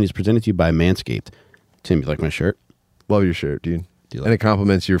episode of Dad Meat is presented to you by Manscaped. Tim, you like my shirt? Love your shirt, dude. And it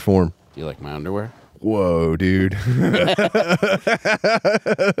compliments your form. Do you like my underwear? Whoa, dude.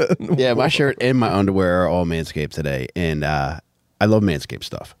 Yeah, my shirt and my underwear are all Manscaped today. And I love Manscaped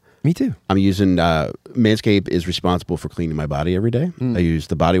stuff. Me too. I'm using Manscaped is responsible for cleaning my body every day. I use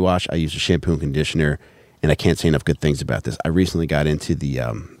the body wash. I use the shampoo and conditioner. And I can't say enough good things about this. I recently got into the,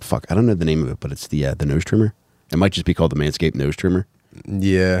 I don't know the name of it, but it's the nose trimmer. It might just be called the Manscaped nose trimmer.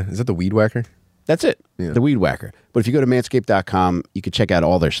 Yeah. Is that the Weed Whacker? That's it. Yeah. The Weed Whacker. But if you go to manscaped.com, you can check out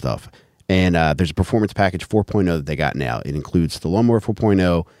all their stuff. And there's a Performance Package 4.0 that they got now. It includes the Lawnmower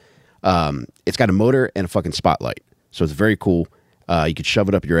 4.0. It's got a motor and a fucking spotlight. So it's very cool. You could shove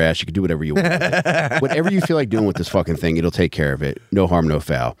it up your ass. You could do whatever you want with it. Whatever you feel like doing with this fucking thing, it'll take care of it. No harm, no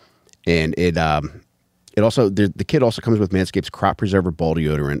foul. And it also, the kit also comes with Manscaped's Crop Preserver Ball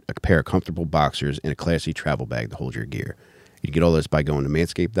Deodorant, a pair of comfortable boxers, and a classy travel bag to hold your gear. You can get all this by going to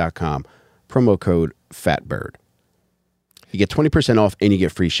manscaped.com, promo code FATBIRD. You get 20% off and you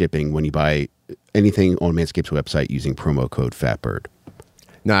get free shipping when you buy anything on Manscaped's website using promo code FATBIRD.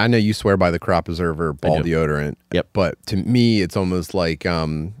 Now, I know you swear by the Crop Preserver Ball Deodorant. Yep. But to me, it's almost like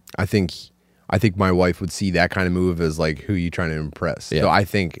I think my wife would see that kind of move as like who you trying to impress. Yeah. So I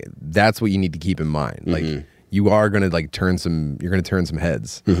think that's what you need to keep in mind. Like you are going to like turn some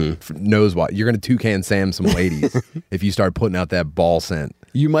heads. Knows what? You're going to Toucan Sam some ladies if you start putting out that ball scent.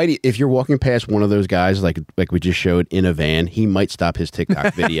 You might, if you're walking past one of those guys, like we just showed in a van, he might stop his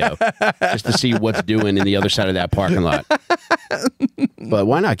TikTok video just to see what's doing in the other side of that parking lot. But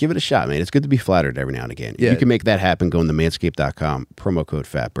why not? Give it a shot, man. It's good to be flattered every now and again. Yeah. You can make that happen going to manscaped.com, promo code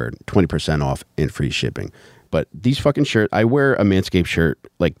FATBIRD, 20% off and free shipping. But these fucking shirts, I wear a Manscaped shirt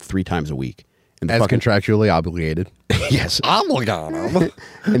like 3 times a week. And the As fucking, contractually obligated. yes.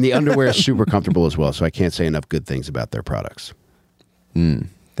 And the underwear is super comfortable as well, so I can't say enough good things about their products.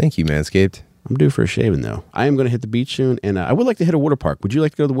 Thank you, Manscaped. I'm due for a shaving, though. I am going to hit the beach soon, and I would like to hit a water park. Would you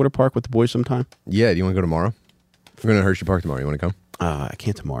like to go to the water park with the boys sometime? Yeah, do you want to go tomorrow? We're going to Hershey Park tomorrow. You want to come? I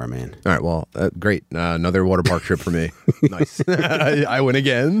can't tomorrow, man. All right, well, great. Another water park trip for me. Nice. I win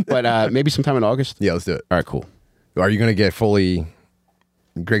again. But maybe sometime in August? Yeah, let's do it. All right, cool. Are you going to get fully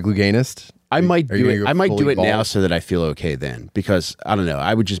Greg Louganis? I might Are you do gonna it. go I might do fully it now bald? so that I feel okay then, because I don't know.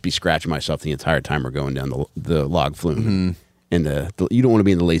 I would just be scratching myself the entire time we're going down the log flume, and you don't want to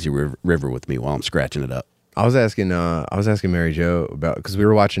be in the lazy river with me while I'm scratching it up. I was asking Mary Jo about, because we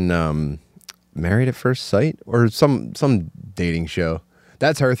were watching Married at First Sight or some dating show.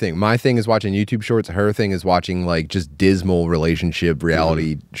 That's her thing. My thing is watching YouTube shorts. Her thing is watching like just dismal relationship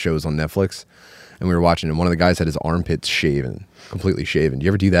reality shows on Netflix. And we were watching, and one of the guys had his armpits shaven, completely shaven. Do you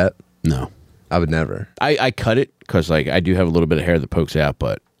ever do that? No, I would never. I cut it because like I do have a little bit of hair that pokes out,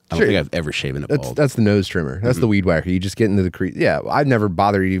 but I don't Sure. think I've ever shaven it bald. That's the nose trimmer. That's the weed whacker. You just get into the crease. Yeah, I've never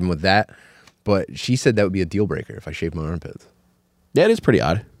bothered even with that. But she said that would be a deal breaker if I shaved my armpits. That is pretty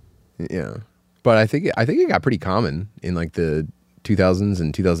odd. Yeah, but I think it got pretty common in like the 2000s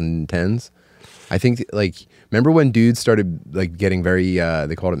and 2010s. I think like remember when dudes started like getting very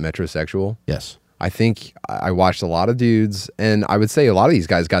they called it metrosexual. Yes. I think I watched a lot of dudes, and I would say a lot of these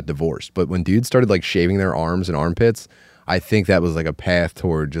guys got divorced. But when dudes started like shaving their arms and armpits, I think that was like a path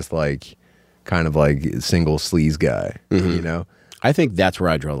toward just like kind of like single sleaze guy, you know? I think that's where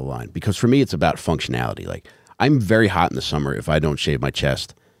I draw the line, because for me it's about functionality. Like I'm very hot in the summer if I don't shave my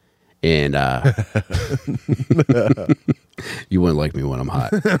chest, and you wouldn't like me when I'm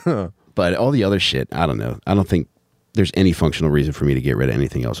hot. But all the other shit, I don't know. I don't think there's any functional reason for me to get rid of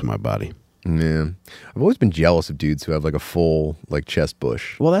anything else in my body. Yeah, I've always been jealous of dudes who have like a full like chest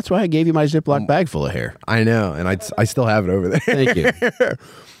bush. Well, that's why I gave you my Ziploc bag full of hair. I know, and I still have it over there. Thank you.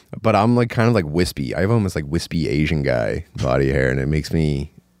 But I'm like kind of like wispy. I have almost like wispy Asian guy body hair, and it makes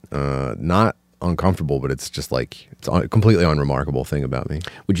me not uncomfortable, but it's just like it's a completely unremarkable thing about me.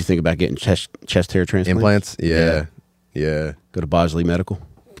 Would you think about getting chest hair transplants? Implants? Yeah. Go to Bosley Medical.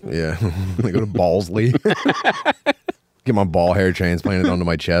 Yeah. I go to Balsley. Get my ball hair transplanted onto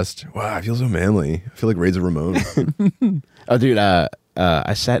my chest. Wow, I feel so manly. I feel like Razor Ramon. Oh, dude,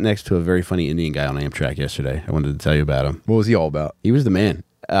 I sat next to a very funny Indian guy on Amtrak yesterday. I wanted to tell you about him. What was he all about? He was the man.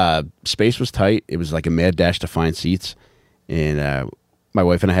 Space was tight. It was like a mad dash to find seats. And my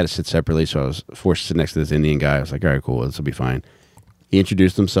wife and I had to sit separately, so I was forced to sit next to this Indian guy. I was like, all right, cool, this will be fine. He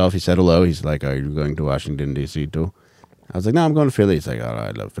introduced himself. He said hello. He's like, are you going to Washington, D.C. too? I was like, no, I'm going to Philly. He's like, oh, I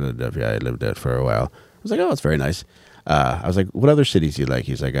love Philadelphia. I lived there for a while. I was like, oh, it's very nice. I was like, what other cities do you like?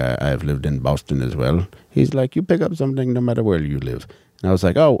 He's like, I have lived in Boston as well. He's like, you pick up something no matter where you live. And I was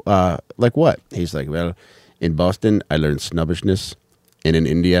like, oh, like what? He's like, well, in Boston, I learned snubbishness. And in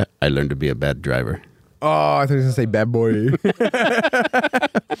India, I learned to be a bad driver. Oh, I thought he was going to say bad boy.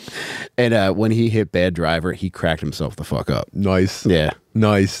 And when he hit bad driver, he cracked himself the fuck up. Nice. Yeah.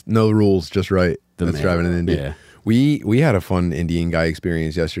 Nice. No rules, just right. That's man. driving in India. Yeah. We had a fun Indian guy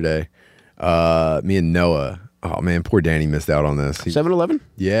experience yesterday. Me and Noah. Oh man, poor Danny missed out on this. 7-Eleven?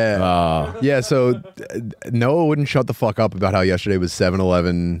 Yeah. Yeah, so Noah wouldn't shut the fuck up about how yesterday was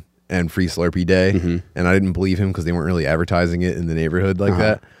 7-Eleven and Free Slurpee Day. And I didn't believe him because they weren't really advertising it in the neighborhood like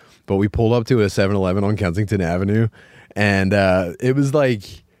that. But we pulled up to a 7-Eleven on Kensington Avenue, and it was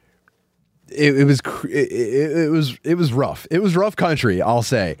like it was rough. It was rough country, I'll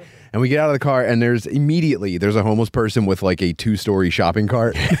say. And we get out of the car, and there's a homeless person with like a 2-story shopping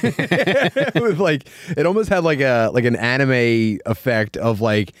cart. With like, it almost had like an anime effect of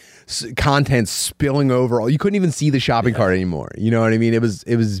like content spilling over. You couldn't even see the shopping cart anymore. You know what I mean? It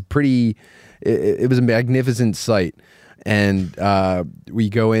was pretty. It was a magnificent sight. And we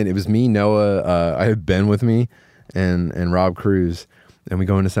go in. It was me, Noah. I had Ben with me, and Rob Cruz. And we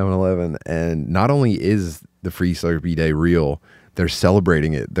go into 7-Eleven, and not only is the Free Slurpee Day real, they're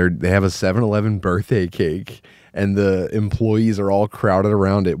celebrating it. They have a 7-Eleven birthday cake, and the employees are all crowded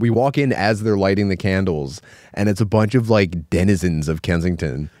around it. We walk in as they're lighting the candles, and it's a bunch of like denizens of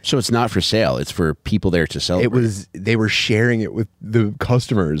Kensington. So it's not for sale. It's for people there to celebrate. They were sharing it with the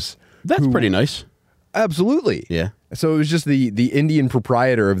customers. That's pretty nice. Absolutely. Yeah. So it was just the Indian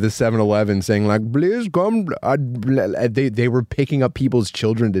proprietor of this 7-Eleven saying like, please come. They were picking up people's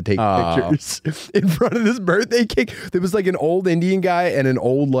children to take pictures in front of this birthday cake. There was like an old Indian guy and an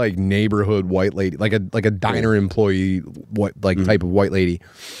old like neighborhood white lady, like a diner employee, type of white lady.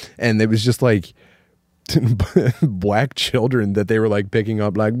 And it was just like black children that they were like picking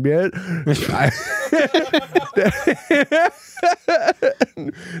up like, yeah.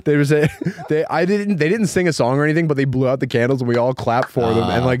 They didn't sing a song or anything, but they blew out the candles and we all clapped for them.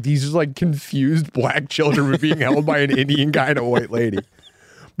 And like these just like confused black children were being held by an Indian guy and a white lady.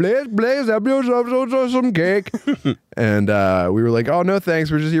 Blaze, have yourself some cake. And we were like, oh no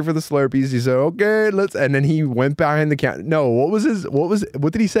thanks, we're just here for the Slurpees. He said, okay, let's, and then he went behind the counter. No,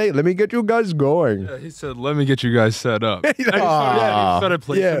 what did he say? Let me get you guys going. He said, let me get you guys set up. Dude,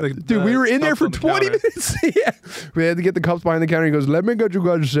 we were in there for 20 minutes. Yeah. We had to get the cups behind the counter. He goes, let me get you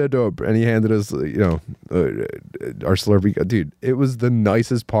guys set up. And he handed us, our Slurpee. Dude, it was the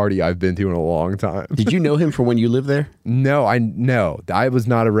nicest party I've been to in a long time. Did you know him from when you lived there? No, I was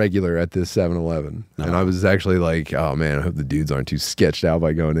not a regular at this 7-Eleven. No. And I was actually like, oh man, I hope the dudes aren't too sketched out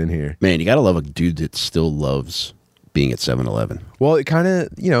by going in here. Man, you gotta love a dude that still loves being at 7-Eleven. Well, it kind of,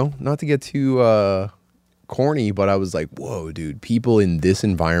 not to get too corny, but I was like, whoa, dude, people in this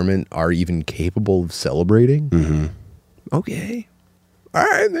environment are even capable of celebrating? Mm-hmm. Okay. All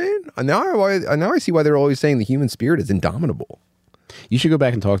right, man. Now I see why they're always saying the human spirit is indomitable. You should go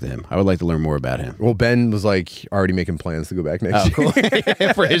back and talk to him. I would like to learn more about him. Well, Ben was like already making plans to go back next year. Cool.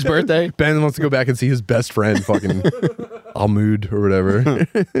 For his birthday? Ben wants to go back and see his best friend, fucking Almud or whatever,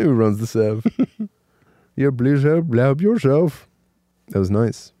 who runs the Sev. Yeah, please help yourself. That was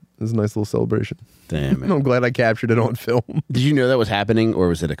nice. It was a nice little celebration. Damn, man. I'm glad I captured it on film. Did you know that was happening, or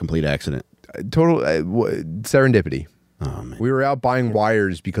was it a complete accident? Total serendipity. Oh, man. We were out buying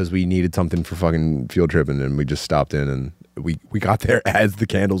wires because we needed something for fucking field tripping, and we just stopped in and we got there as the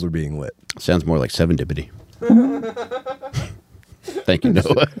candles were being lit. Sounds more like serendipity. Thank you,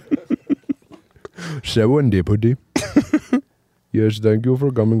 Noah. Serendipity. Yes, thank you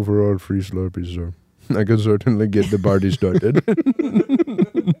for coming for our free Slurpees, sir. I can certainly get the party started.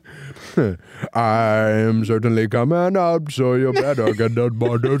 I am certainly coming up, so you better get that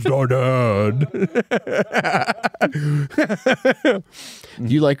party started.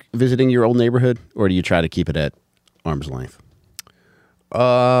 Do you like visiting your old neighborhood, or do you try to keep it at arm's length?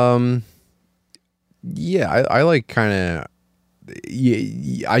 Yeah, I like kind of.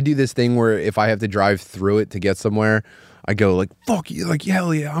 I do this thing where if I have to drive through it to get somewhere, I go like, "Fuck you!" Like,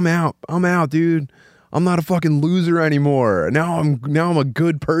 hell yeah, I'm out, dude. I'm not a fucking loser anymore. Now I'm a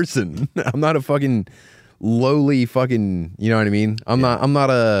good person. I'm not a fucking lowly fucking. You know what I mean? I'm not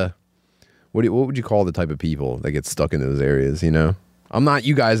a. What would you call the type of people that get stuck in those areas? You know, I'm not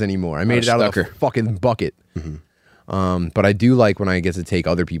you guys anymore. I made it out of a fucking bucket. Mm-hmm. But I do like when I get to take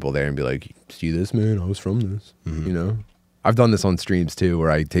other people there and be like, see this, man? I was from this. Mm-hmm. You know, I've done this on streams too,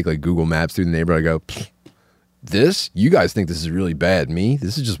 where I take like Google Maps through the neighborhood. I go, this? You guys think this is really bad? Me?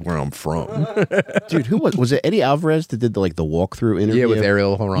 This is just where I'm from. Dude, who was it? Eddie Alvarez that did the walkthrough interview? Yeah, with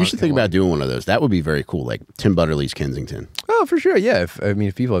Ariel Horan. You should think about doing one of those. That would be very cool, like Tim Butterly's Kensington. Oh, for sure. Yeah.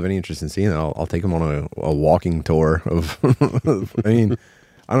 If people have any interest in seeing it, I'll take them on a walking tour of. I mean,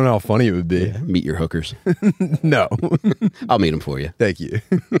 I don't know how funny it would be. Yeah, meet your hookers. No, I'll meet them for you. Thank you.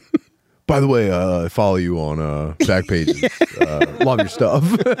 By the way, I follow you on Backpages. Love your stuff.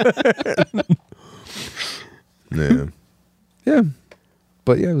 Yeah.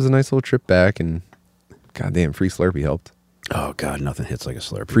 But yeah, it was a nice little trip back, and goddamn, free Slurpee helped. Oh god, nothing hits like a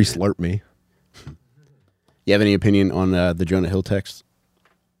Slurpee. Free Slurp me. You have any opinion on the Jonah Hill text?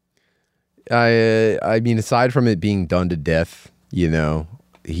 I mean, aside from it being done to death, he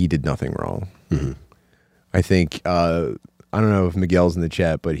did nothing wrong. Mm-hmm. I think I don't know if Miguel's in the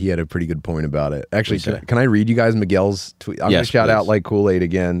chat, but he had a pretty good point about it. Actually, can I read you guys Miguel's tweet? I'm gonna shout out like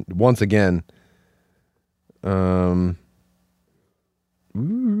Kool-Aid once again. Okay,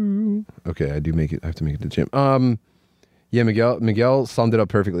 I have to make it to the gym. Yeah, Miguel summed it up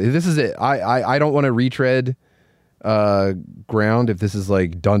perfectly. This is it. I don't want to retread ground if this is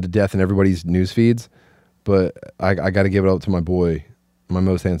like done to death in everybody's news feeds, but I got to give it up to my boy, my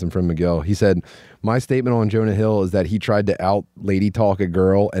most handsome friend Miguel. He said, my statement on Jonah Hill is that he tried to out lady talk a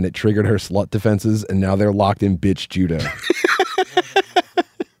girl and it triggered her slut defenses, and now they're locked in bitch judo.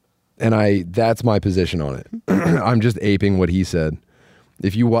 And that's my position on it. I'm just aping what he said.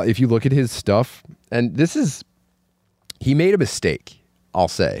 If you look at his stuff, and he made a mistake, I'll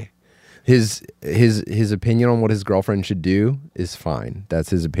say. His opinion on what his girlfriend should do is fine.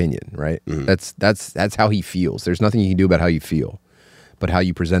 That's his opinion, right? Mm-hmm. That's how he feels. There's nothing you can do about how you feel, but how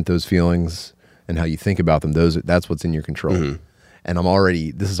you present those feelings and how you think about them, that's what's in your control. And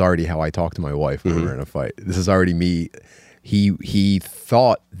this is already how I talk to my wife when we're in a fight. This is already me. He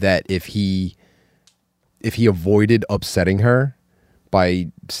thought that if he avoided upsetting her by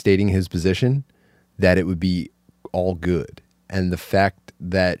stating his position, that it would be all good. And the fact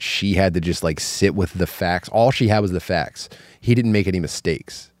that she had to just like sit with the facts, all she had was the facts. He didn't make any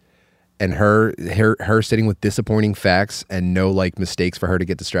mistakes. And her sitting with disappointing facts and no like mistakes for her to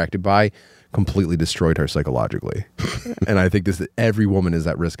get distracted by completely destroyed her psychologically. And I think every woman is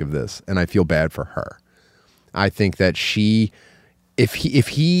at risk of this, and I feel bad for her. I think that if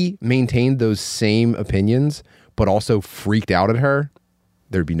he maintained those same opinions but also freaked out at her,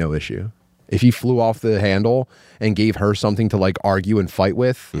 there'd be no issue. If he flew off the handle and gave her something to like argue and fight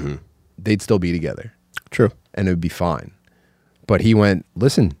with, they'd still be together. True. And it would be fine. But he went,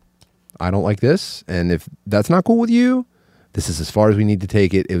 listen, I don't like this, and if that's not cool with you, this is as far as we need to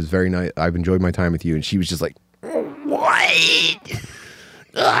take it. It was very nice. I've enjoyed my time with you. And she was just like, what?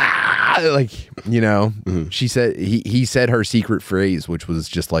 Like, you know, she said, he said her secret phrase, which was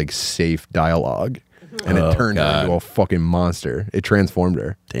just like safe dialogue. And it turned her into a fucking monster. It transformed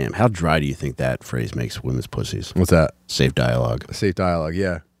her. Damn, how dry do you think that phrase makes women's pussies? What's that? Safe dialogue. Safe dialogue,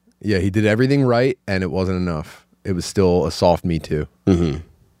 yeah. Yeah, he did everything right, and it wasn't enough. It was still a soft Me Too.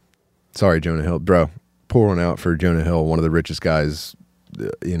 Sorry, Jonah Hill. Bro, pour one out for Jonah Hill, one of the richest guys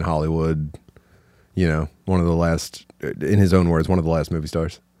in Hollywood. You know, one of the last, in his own words, one of the last movie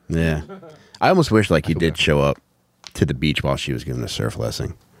stars. Yeah. I almost wish like he did show up to the beach while she was giving a surf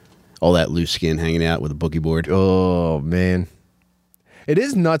lesson. All that loose skin hanging out with a boogie board. Oh, man. It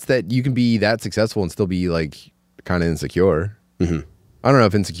is nuts that you can be that successful and still be like kind of insecure. I don't know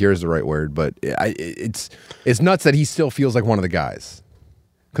if insecure is the right word, but it's nuts that he still feels like one of the guys.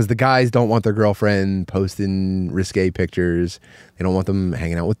 Because the guys don't want their girlfriend posting risque pictures. They don't want them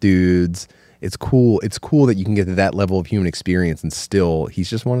hanging out with dudes. It's cool. It's cool that you can get to that level of human experience and still, he's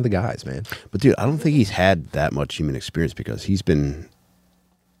just one of the guys, man. But dude, I don't think he's had that much human experience because he's been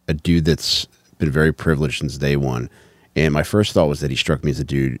a dude that's been very privileged since day one. And my first thought was that he struck me as a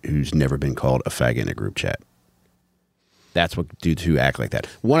dude who's never been called a faggot in a group chat. That's what dudes who act like that.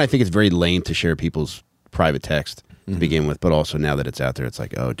 One, I think it's very lame to share people's private text to begin with, but also now that it's out there, it's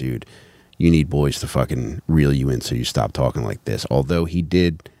like, oh, dude, you need boys to fucking reel you in so you stop talking like this. Although he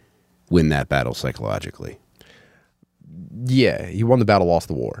did win that battle psychologically. Yeah, he won the battle, lost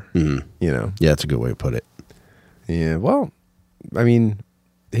the war. You know? Yeah, that's a good way to put it. Yeah, well, I mean,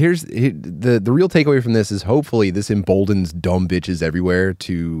 here's the real takeaway from this is hopefully this emboldens dumb bitches everywhere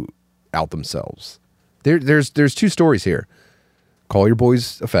to out themselves. There's two stories here. Call your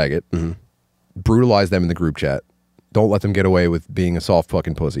boys a faggot. Brutalize them in the group chat. Don't let them get away with being a soft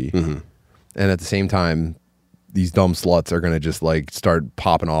fucking pussy. And at the same time, these dumb sluts are going to just like start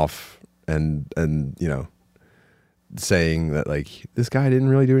popping off and you know, saying that like, this guy didn't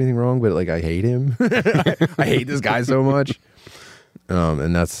really do anything wrong, but like, I hate him. I hate this guy so much.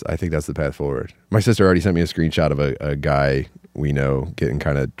 And I think that's the path forward. My sister already sent me a screenshot of a guy we know getting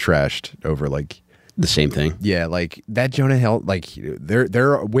kind of trashed over like the same thing. Yeah, like that Jonah Hill, like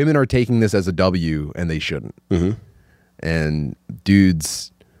they're women are taking this as a W and they shouldn't. And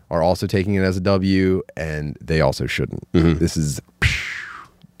dudes are also taking it as a W and they also shouldn't. This is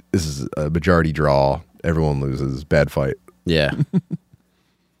a majority draw. Everyone loses. Bad fight. Yeah.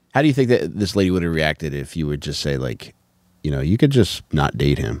 How do you think that this lady would have reacted if you would just say like, you know, you could just not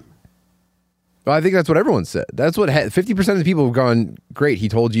date him? Well, I think that's what everyone said. That's what 50% of the people have gone, great, he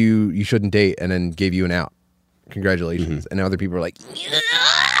told you you shouldn't date and then gave you an out. Congratulations. And other people are like,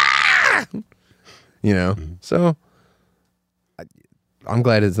 yeah! You know? So I'm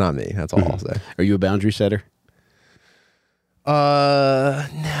glad it's not me. That's all I'll say. Are you a boundary setter? No,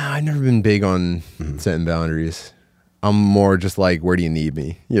 I've never been big on setting boundaries. I'm more just like, where do you need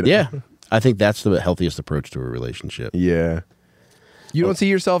me? You know? Yeah. I think that's the healthiest approach to a relationship. Yeah. You don't see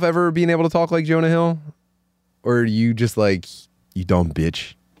yourself ever being able to talk like Jonah Hill? Or are you just like, you dumb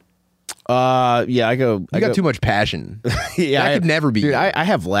bitch? Yeah, I got too much passion. Yeah, I could never be. Dude, I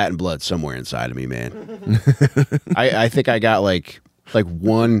have Latin blood somewhere inside of me, man. I think I got like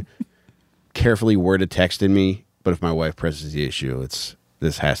one carefully worded text in me, but if my wife presses the issue,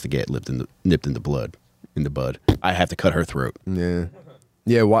 this has to get nipped in the bud. I have to cut her throat. Yeah.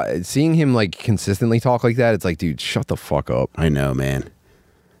 Yeah, seeing him like consistently talk like that, it's like, dude, shut the fuck up. I know, man.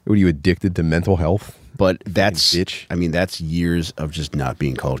 What are you, addicted to mental health? But that's, bitch. I mean, that's years of just not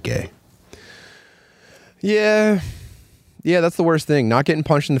being called gay. Yeah. Yeah, that's the worst thing. Not getting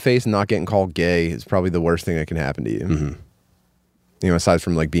punched in the face and not getting called gay is probably the worst thing that can happen to you. You know, aside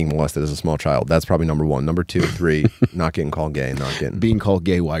from like being molested as a small child, that's probably number 1. Number 2, 3, not getting called gay, not getting Being called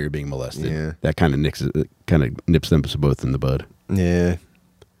gay while you're being molested. Yeah. That kind of nips them both in the bud. Yeah.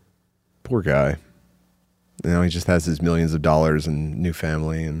 Poor guy. You know, he just has his millions of dollars and new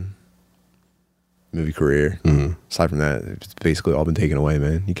family and movie career. Aside from that, it's basically all been taken away,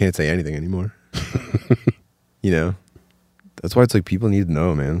 man. You can't say anything anymore. You know? That's why it's like people need to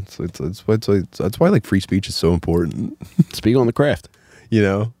know, man. That's why like free speech is so important. Speak on the craft. You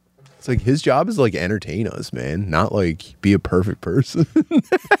know? It's like his job is like entertain us, man, not like be a perfect person.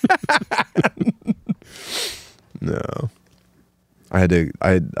 No. I had to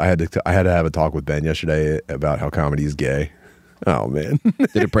have a talk with Ben yesterday about how comedy is gay. Oh man.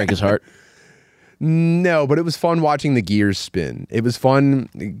 Did it break his heart? No, but it was fun watching the gears spin. It was fun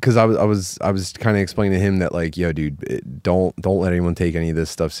because I was kind of explaining to him that like, yo, dude, don't let anyone take any of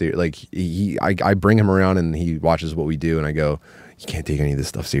this stuff serious. Like I bring him around and he watches what we do, and I go, you can't take any of this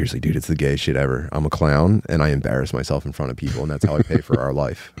stuff seriously, dude. It's the gayest shit ever. I'm a clown and I embarrass myself in front of people, and that's how I pay for our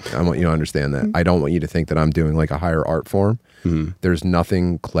life. I want you to understand that. I don't want you to think that I'm doing like a higher art form. There's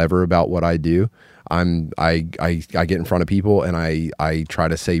nothing clever about what I do. I get in front of people and I try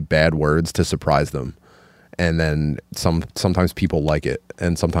to say bad words to surprise them, and then sometimes people like it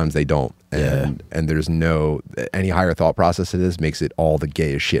and sometimes they don't, and there's no any higher thought process to this makes it all the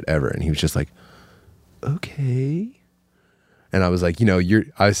gayest shit ever. And he was just like, okay. And I was like, you know,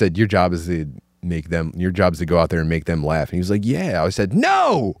 I said your job is to go out there and make them laugh. And he was like, yeah. I said,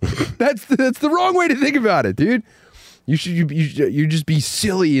 no, that's the wrong way to think about it, dude. You just be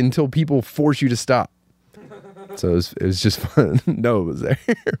silly until people force you to stop. So it was just fun. No, it was there.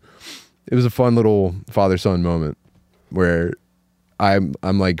 It was a fun little father-son moment where I'm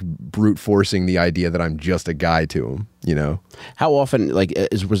like brute forcing the idea that I'm just a guy to him, you know? How often, like,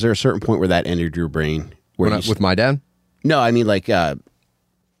 was there a certain point where that entered your brain? With my dad? No, I mean, like,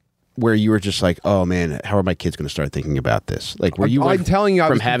 where you were just like, oh man, how are my kids going to start thinking about this? Like, were you? I'm telling you,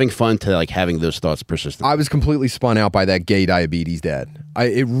 from having fun to like having those thoughts persistent. I was completely spun out by that gay diabetes dad.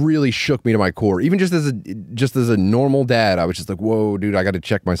 It really shook me to my core. Even just as a normal dad, I was just like, whoa, dude, I got to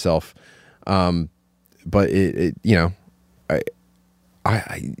check myself. But it you know, I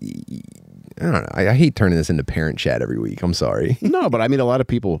don't know. I hate turning this into parent chat every week. I'm sorry. No, but I mean, a lot of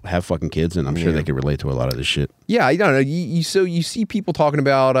people have fucking kids, and I'm sure they can relate to a lot of this shit. Yeah, I don't know. You see people talking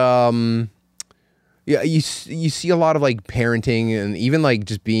about you see a lot of like parenting and even like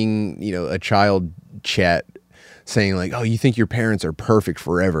just being, you know, a child chat saying like, oh, you think your parents are perfect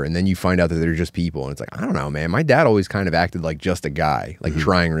forever, and then you find out that they're just people. And it's like, I don't know, man. My dad always kind of acted like just a guy, like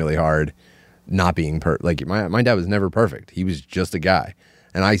trying really hard, not being like my dad was never perfect. He was just a guy.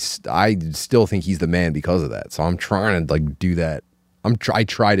 And I still think he's the man because of that. So I'm trying to like do that. I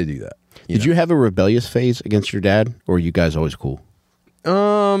try to do that. Did you have a rebellious phase against your dad, or are you guys always cool?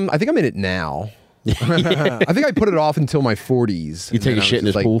 I think I'm in it now. I think I put it off until my 40s. You take a shit in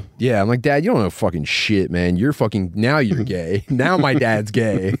his pool? Yeah, I'm like, Dad, you don't know fucking shit, man. Now you're gay. Now my dad's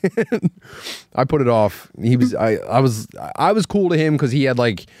gay. I put it off. I was cool to him because he had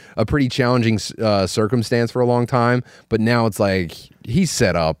like a pretty challenging circumstance for a long time. But now it's like he's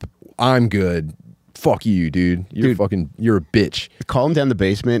set up. I'm good. Fuck you, dude. You're a bitch. Call him down the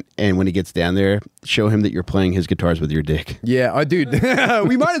basement, and when he gets down there, show him that you're playing his guitars with your dick. Yeah, dude.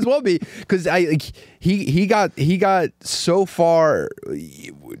 We might as well be, because he got so far.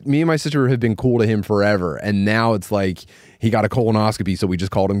 Me and my sister have been cool to him forever, and now it's like he got a colonoscopy, so we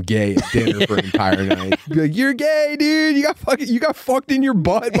just called him gay at dinner for an entire night. Be like, you're gay, dude. You got fucked in your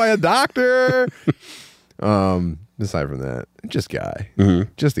butt by a doctor. Aside from that, just guy.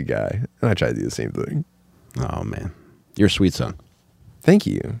 Just a guy. And I try to do the same thing. Oh, man. You're a sweet son. Thank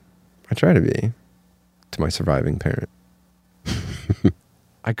you. I try to be to my surviving parent.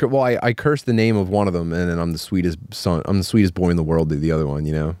 I cursed the name of one of them, and then I'm the sweetest son. I'm the sweetest boy in the world to the other one,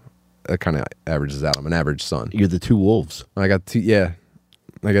 you know? That kind of averages out. I'm an average son. You're the two wolves. I got two, yeah.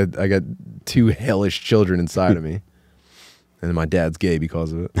 I got two hellish children inside of me. And my dad's gay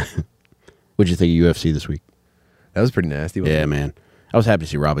because of it. What'd you think of UFC this week? That was pretty nasty, wasn't it? Yeah, man. I was happy to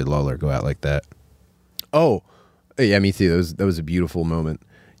see Robbie Lawler go out like that. Oh, yeah, me too. That was a beautiful moment.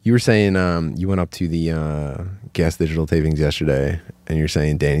 You were saying you went up to the Gas Digital tapings yesterday, and you're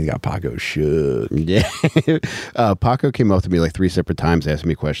saying Danny's got Paco shook. Yeah. Paco came up to me like 3 separate times asking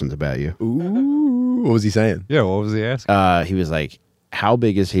me questions about you. Ooh. What was he saying? Yeah, what was he asking? He was like, how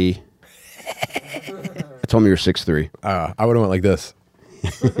big is he? I told him you were 6'3". I would have went like this.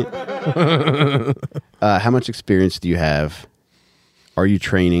 How much experience do you have? Are you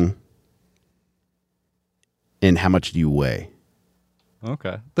training? And how much do you weigh?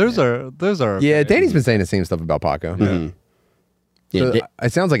 Okay. Those are Yeah, okay. Danny's been saying the same stuff about Paco. Mm-hmm. Yeah, So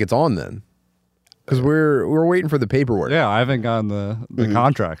it sounds like it's on then, because we're waiting for the paperwork. Yeah, I haven't gotten the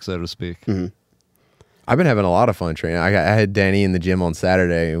contract, so to speak. I've been having a lot of fun training. I had Danny in the gym on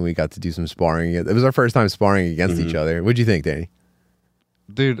Saturday, and we got to do some sparring. It was our first time sparring against each other. What'd you think, Danny?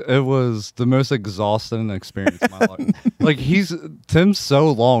 Dude, it was the most exhausting experience of my life. Like, Tim's so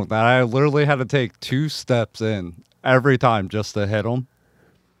long that I literally had to take 2 steps in every time just to hit him.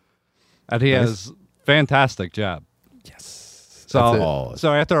 And he has fantastic jab. Yes.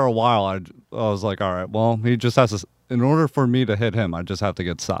 So after a while, I was like, all right, well, he just has to, in order for me to hit him, I just have to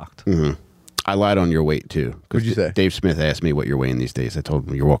get socked. I lied on your weight too. What'd you say? Dave Smith asked me what you're weighing these days. I told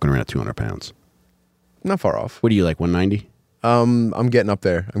him you're walking around at 200 pounds. Not far off. What are you, like 190? I'm getting up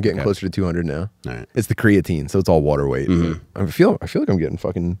there. I'm getting Okay. closer to 200 now. All right. It's the creatine, so it's all water weight. I feel like I'm getting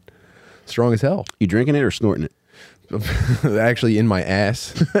fucking strong as hell. You drinking it or snorting it? Actually, in my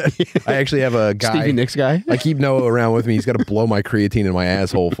ass. I actually have a guy. Stevie Nicks guy? I keep Noah around with me. He's got to blow my creatine in my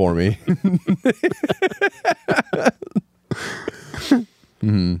asshole for me.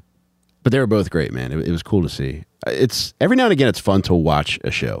 But they were both great, man. It was cool to see. It's every now and again, it's fun to watch a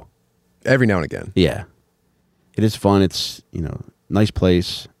show. Every now and again. Yeah, it is fun. It's nice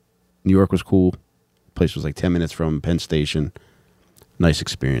place. New York was cool. Place was like 10 minutes from Penn Station. Nice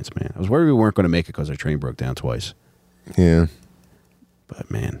experience, man. I was worried we weren't going to make it because our train broke down twice. Yeah. But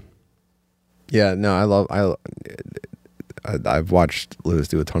man, Yeah, no, I've watched Lewis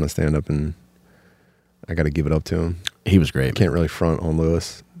do a ton of stand-up, and I got to give it up to him. he was great. Can't really front on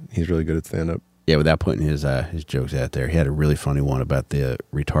Lewis. He's really good at stand-up. Yeah, without putting his jokes out there, he had a really funny one about the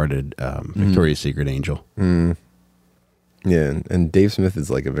retarded Victoria's Secret angel. Yeah, and Dave Smith is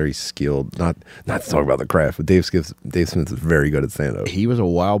like a very skilled, not to talk about the craft, but Dave Smith is very good at stand-up. He was a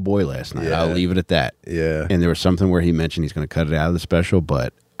wild boy last night. Yeah. I'll leave it at that. Yeah. And there was something where he mentioned he's going to cut it out of the special,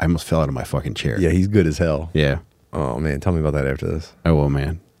 but I almost fell out of my fucking chair. Yeah, he's good as hell. Yeah. Oh, man, tell me about that after this. Oh well,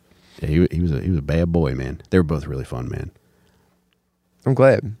 man. Yeah, he was a bad boy, man. They were both really fun, man. I'm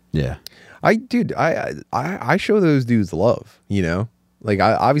glad. Yeah. I show those dudes love, Like,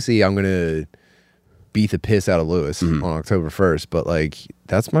 obviously, I'm going to beat the piss out of Lewis on October 1st, but, like,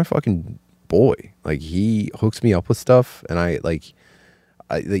 that's my fucking boy. Like, he hooks me up with stuff, and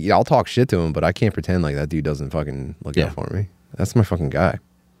I'll talk shit to him, but I can't pretend like that dude doesn't fucking look out for me. That's my fucking guy.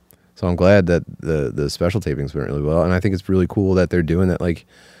 So I'm glad that the special tapings went really well, and I think it's really cool that they're doing that, like,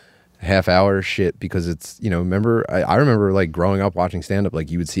 half-hour shit, because it's, remember, I remember, like, growing up watching stand-up,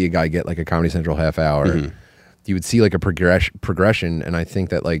 like, you would see a guy get, like, a Comedy Central half-hour. You would see, like, a progression, and I think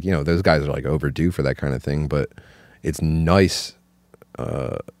that, like, those guys are, like, overdue for that kind of thing, but it's nice.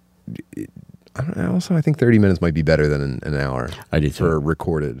 I don't know, also, I think 30 minutes might be better than an hour. I do, for too.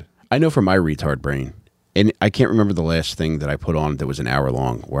 recorded. I know for my retard brain, and I can't remember the last thing that I put on that was an hour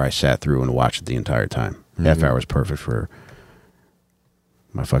long where I sat through and watched it the entire time. Half hour is perfect for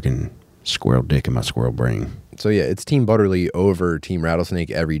my fucking squirrel dick and my squirrel brain. So yeah, it's Team Butterly over Team Rattlesnake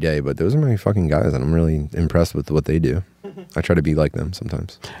every day, but those are my fucking guys, and I'm really impressed with what they do. I try to be like them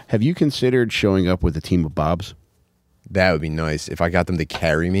sometimes. Have you considered showing up with a team of Bobs? That would be nice if I got them to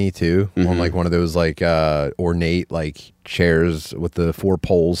carry me too on like one of those like ornate like chairs with the 4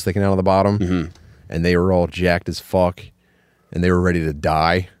 poles sticking out of the bottom, and they were all jacked as fuck, and they were ready to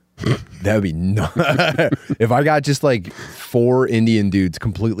die. That would be nuts. If I got just like 4 Indian dudes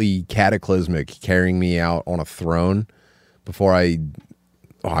completely cataclysmic carrying me out on a throne before I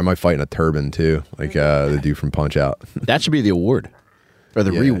might fight in a turban too, like the dude from Punch Out. That should be the award. Or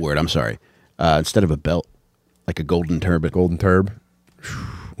the Yeah. reward, I'm sorry. Instead of a belt, like a golden turban. Golden turb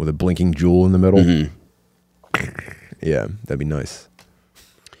with a blinking jewel in the middle. Yeah, that'd be nice.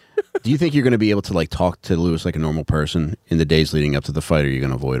 Do you think you're going to be able to like talk to Lewis like a normal person in the days leading up to the fight, or are you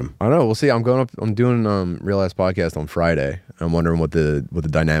going to avoid him? I don't know. We'll see. I'm doing Real Ass Podcast on Friday. I'm wondering what the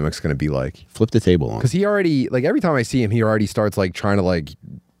dynamic's going to be like. Flip the table on. Because he already, like, every time I see him, he already starts like trying to like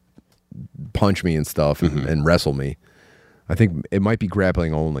punch me and stuff and wrestle me. I think it might be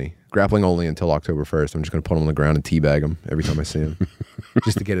grappling only until October 1st. I'm just going to put him on the ground and teabag him every time I see him,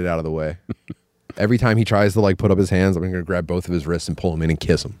 just to get it out of the way. Every time he tries to like put up his hands, I'm going to grab both of his wrists and pull him in and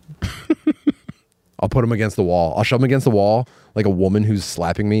kiss him. I'll put him against the wall. I'll shove him against the wall like a woman who's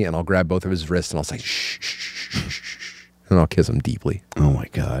slapping me, and I'll grab both of his wrists and I'll say shh, shh, shh, shh, shh, and I'll kiss him deeply. Oh my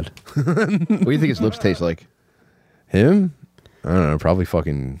God. What do you think his lips taste like? Him? I don't know. Probably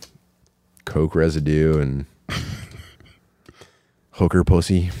fucking coke residue and hooker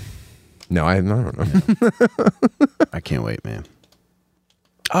pussy. No, I don't know. I can't wait, man.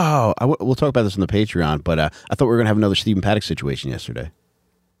 Oh, we'll talk about this on the Patreon, but I thought we were going to have another Stephen Paddock situation yesterday.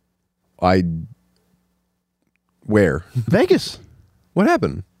 Where? Vegas. What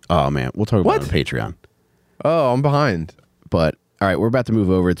happened? Oh, man. We'll talk about it What? on Patreon. Oh, I'm behind. But All right, we're about to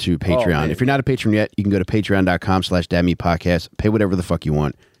move over to Patreon. man. If you're not a patron yet, you can go to patreon.com/dadmeatpodcast. Pay whatever the fuck you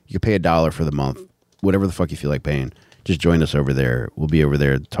want. You can pay $1 for the month, whatever the fuck you feel like paying. Just join us over there. We'll be over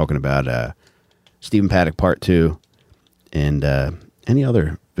there talking about Stephen Paddock Part 2 and any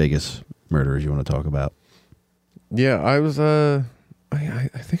other Vegas murderers you want to talk about. Yeah, I was. I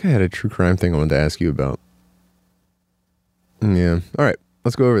think I had a true crime thing I wanted to ask you about. Yeah. All right,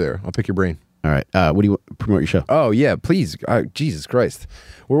 let's go over there. I'll pick your brain. All right. What do you promote your show? Oh yeah, please. Jesus Christ,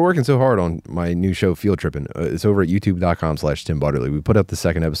 we're working so hard on my new show, Field Tripping. It's over at youtube.com/Tim Butterly. We put up the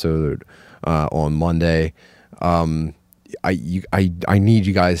second episode on Monday. I need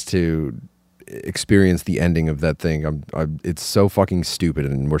you guys to experience the ending of that thing. It's so fucking stupid,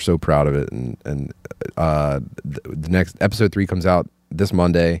 and we're so proud of it. And the next episode 3 comes out this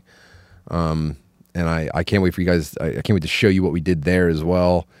Monday. And I can't wait for you guys. I can't wait to show you what we did there as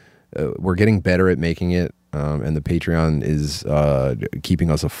well. We're getting better at making it, and the Patreon is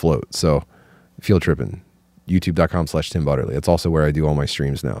keeping us afloat. So, Field Tripping, youtube.com/Tim Butterly. It's also where I do all my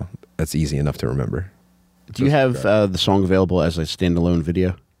streams now. That's easy enough to remember. Do you have the song available as a standalone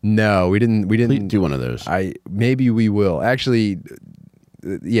video? No, we didn't. Please do one of those. Maybe we will. Actually,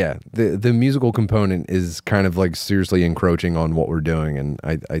 yeah, the musical component is kind of like seriously encroaching on what we're doing, and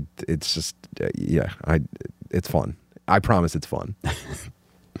it's just it's fun. I promise it's fun.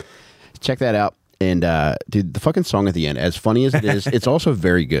 Check that out. And dude, the fucking song at the end, as funny as it is, it's also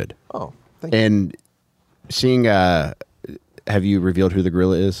very good. Oh, thank you. And seeing, have you revealed who the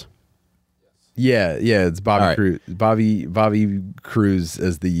gorilla is? Yeah, it's Bobby All right. Cruz. Bobby Cruz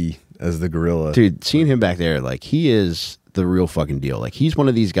as the gorilla. Dude, seeing him back there, like, he is the real fucking deal. Like, he's one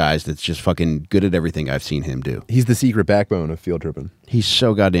of these guys that's just fucking good at everything I've seen him do. He's the secret backbone of Field Tripping. He's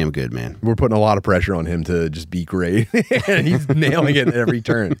so goddamn good, man. We're putting a lot of pressure on him to just be great, and he's nailing it at every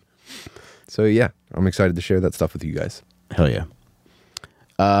turn. So yeah, I'm excited to share that stuff with you guys. Hell yeah.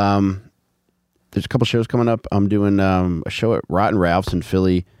 There's a couple shows coming up. I'm doing a show at Rotten Ralph's in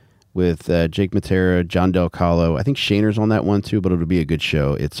Philly with Jake Matera, John Del Calo. I think Shaner's on that one too, but it'll be a good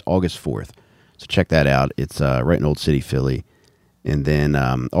show. It's August 4th. So check that out. It's right in Old City, Philly. And then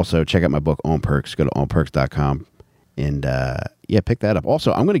also check out my book, On Perks. Go to onperks.com and pick that up.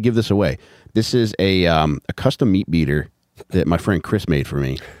 Also, I'm going to give this away. This is a custom meat beater that my friend Chris made for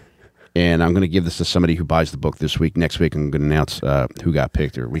me. And I'm going to give this to somebody who buys the book this week. Next week, I'm going to announce who got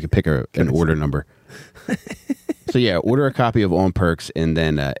picked, or we could pick an order number. So yeah, order a copy of On Perks, and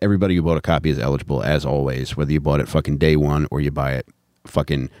then everybody who bought a copy is eligible, as always, whether you bought it fucking day one or you buy it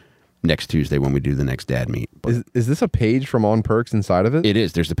fucking next Tuesday when we do the next Dad Meet. But Is this a page from On Perks inside of it? it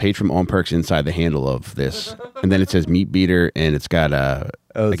is. There's a page from On Perks inside the handle of this, and then it says Meat Beater, and it's got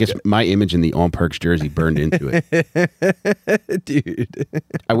I guess my image in the On Perks jersey burned into it. Dude.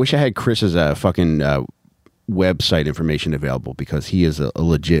 I wish I had Chris's fucking website information available, because he is a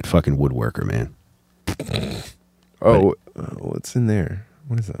legit fucking woodworker, man. Oh, what's in there?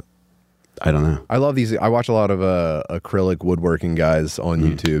 What is that? I don't know. I love these. I watch a lot of acrylic woodworking guys on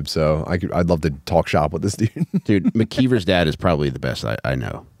YouTube, so I'd love to talk shop with this dude. Dude, McKeever's dad is probably the best I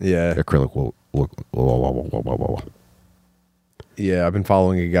know. Yeah. Acrylic Yeah, I've been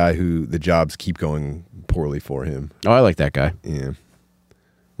following a guy who the jobs keep going poorly for him. Oh, I like that guy. Yeah.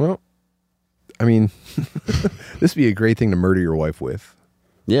 Well, I mean, this would be a great thing to murder your wife with.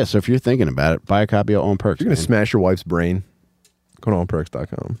 Yeah, so if you're thinking about it, buy a copy of On Perks. If you're going to man. smash your wife's brain, go to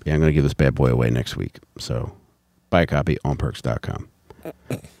onperks.com. Yeah, I'm going to give this bad boy away next week. So buy a copy, onperks.com. All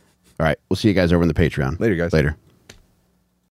right, we'll see you guys over in the Patreon. Later, guys. Later.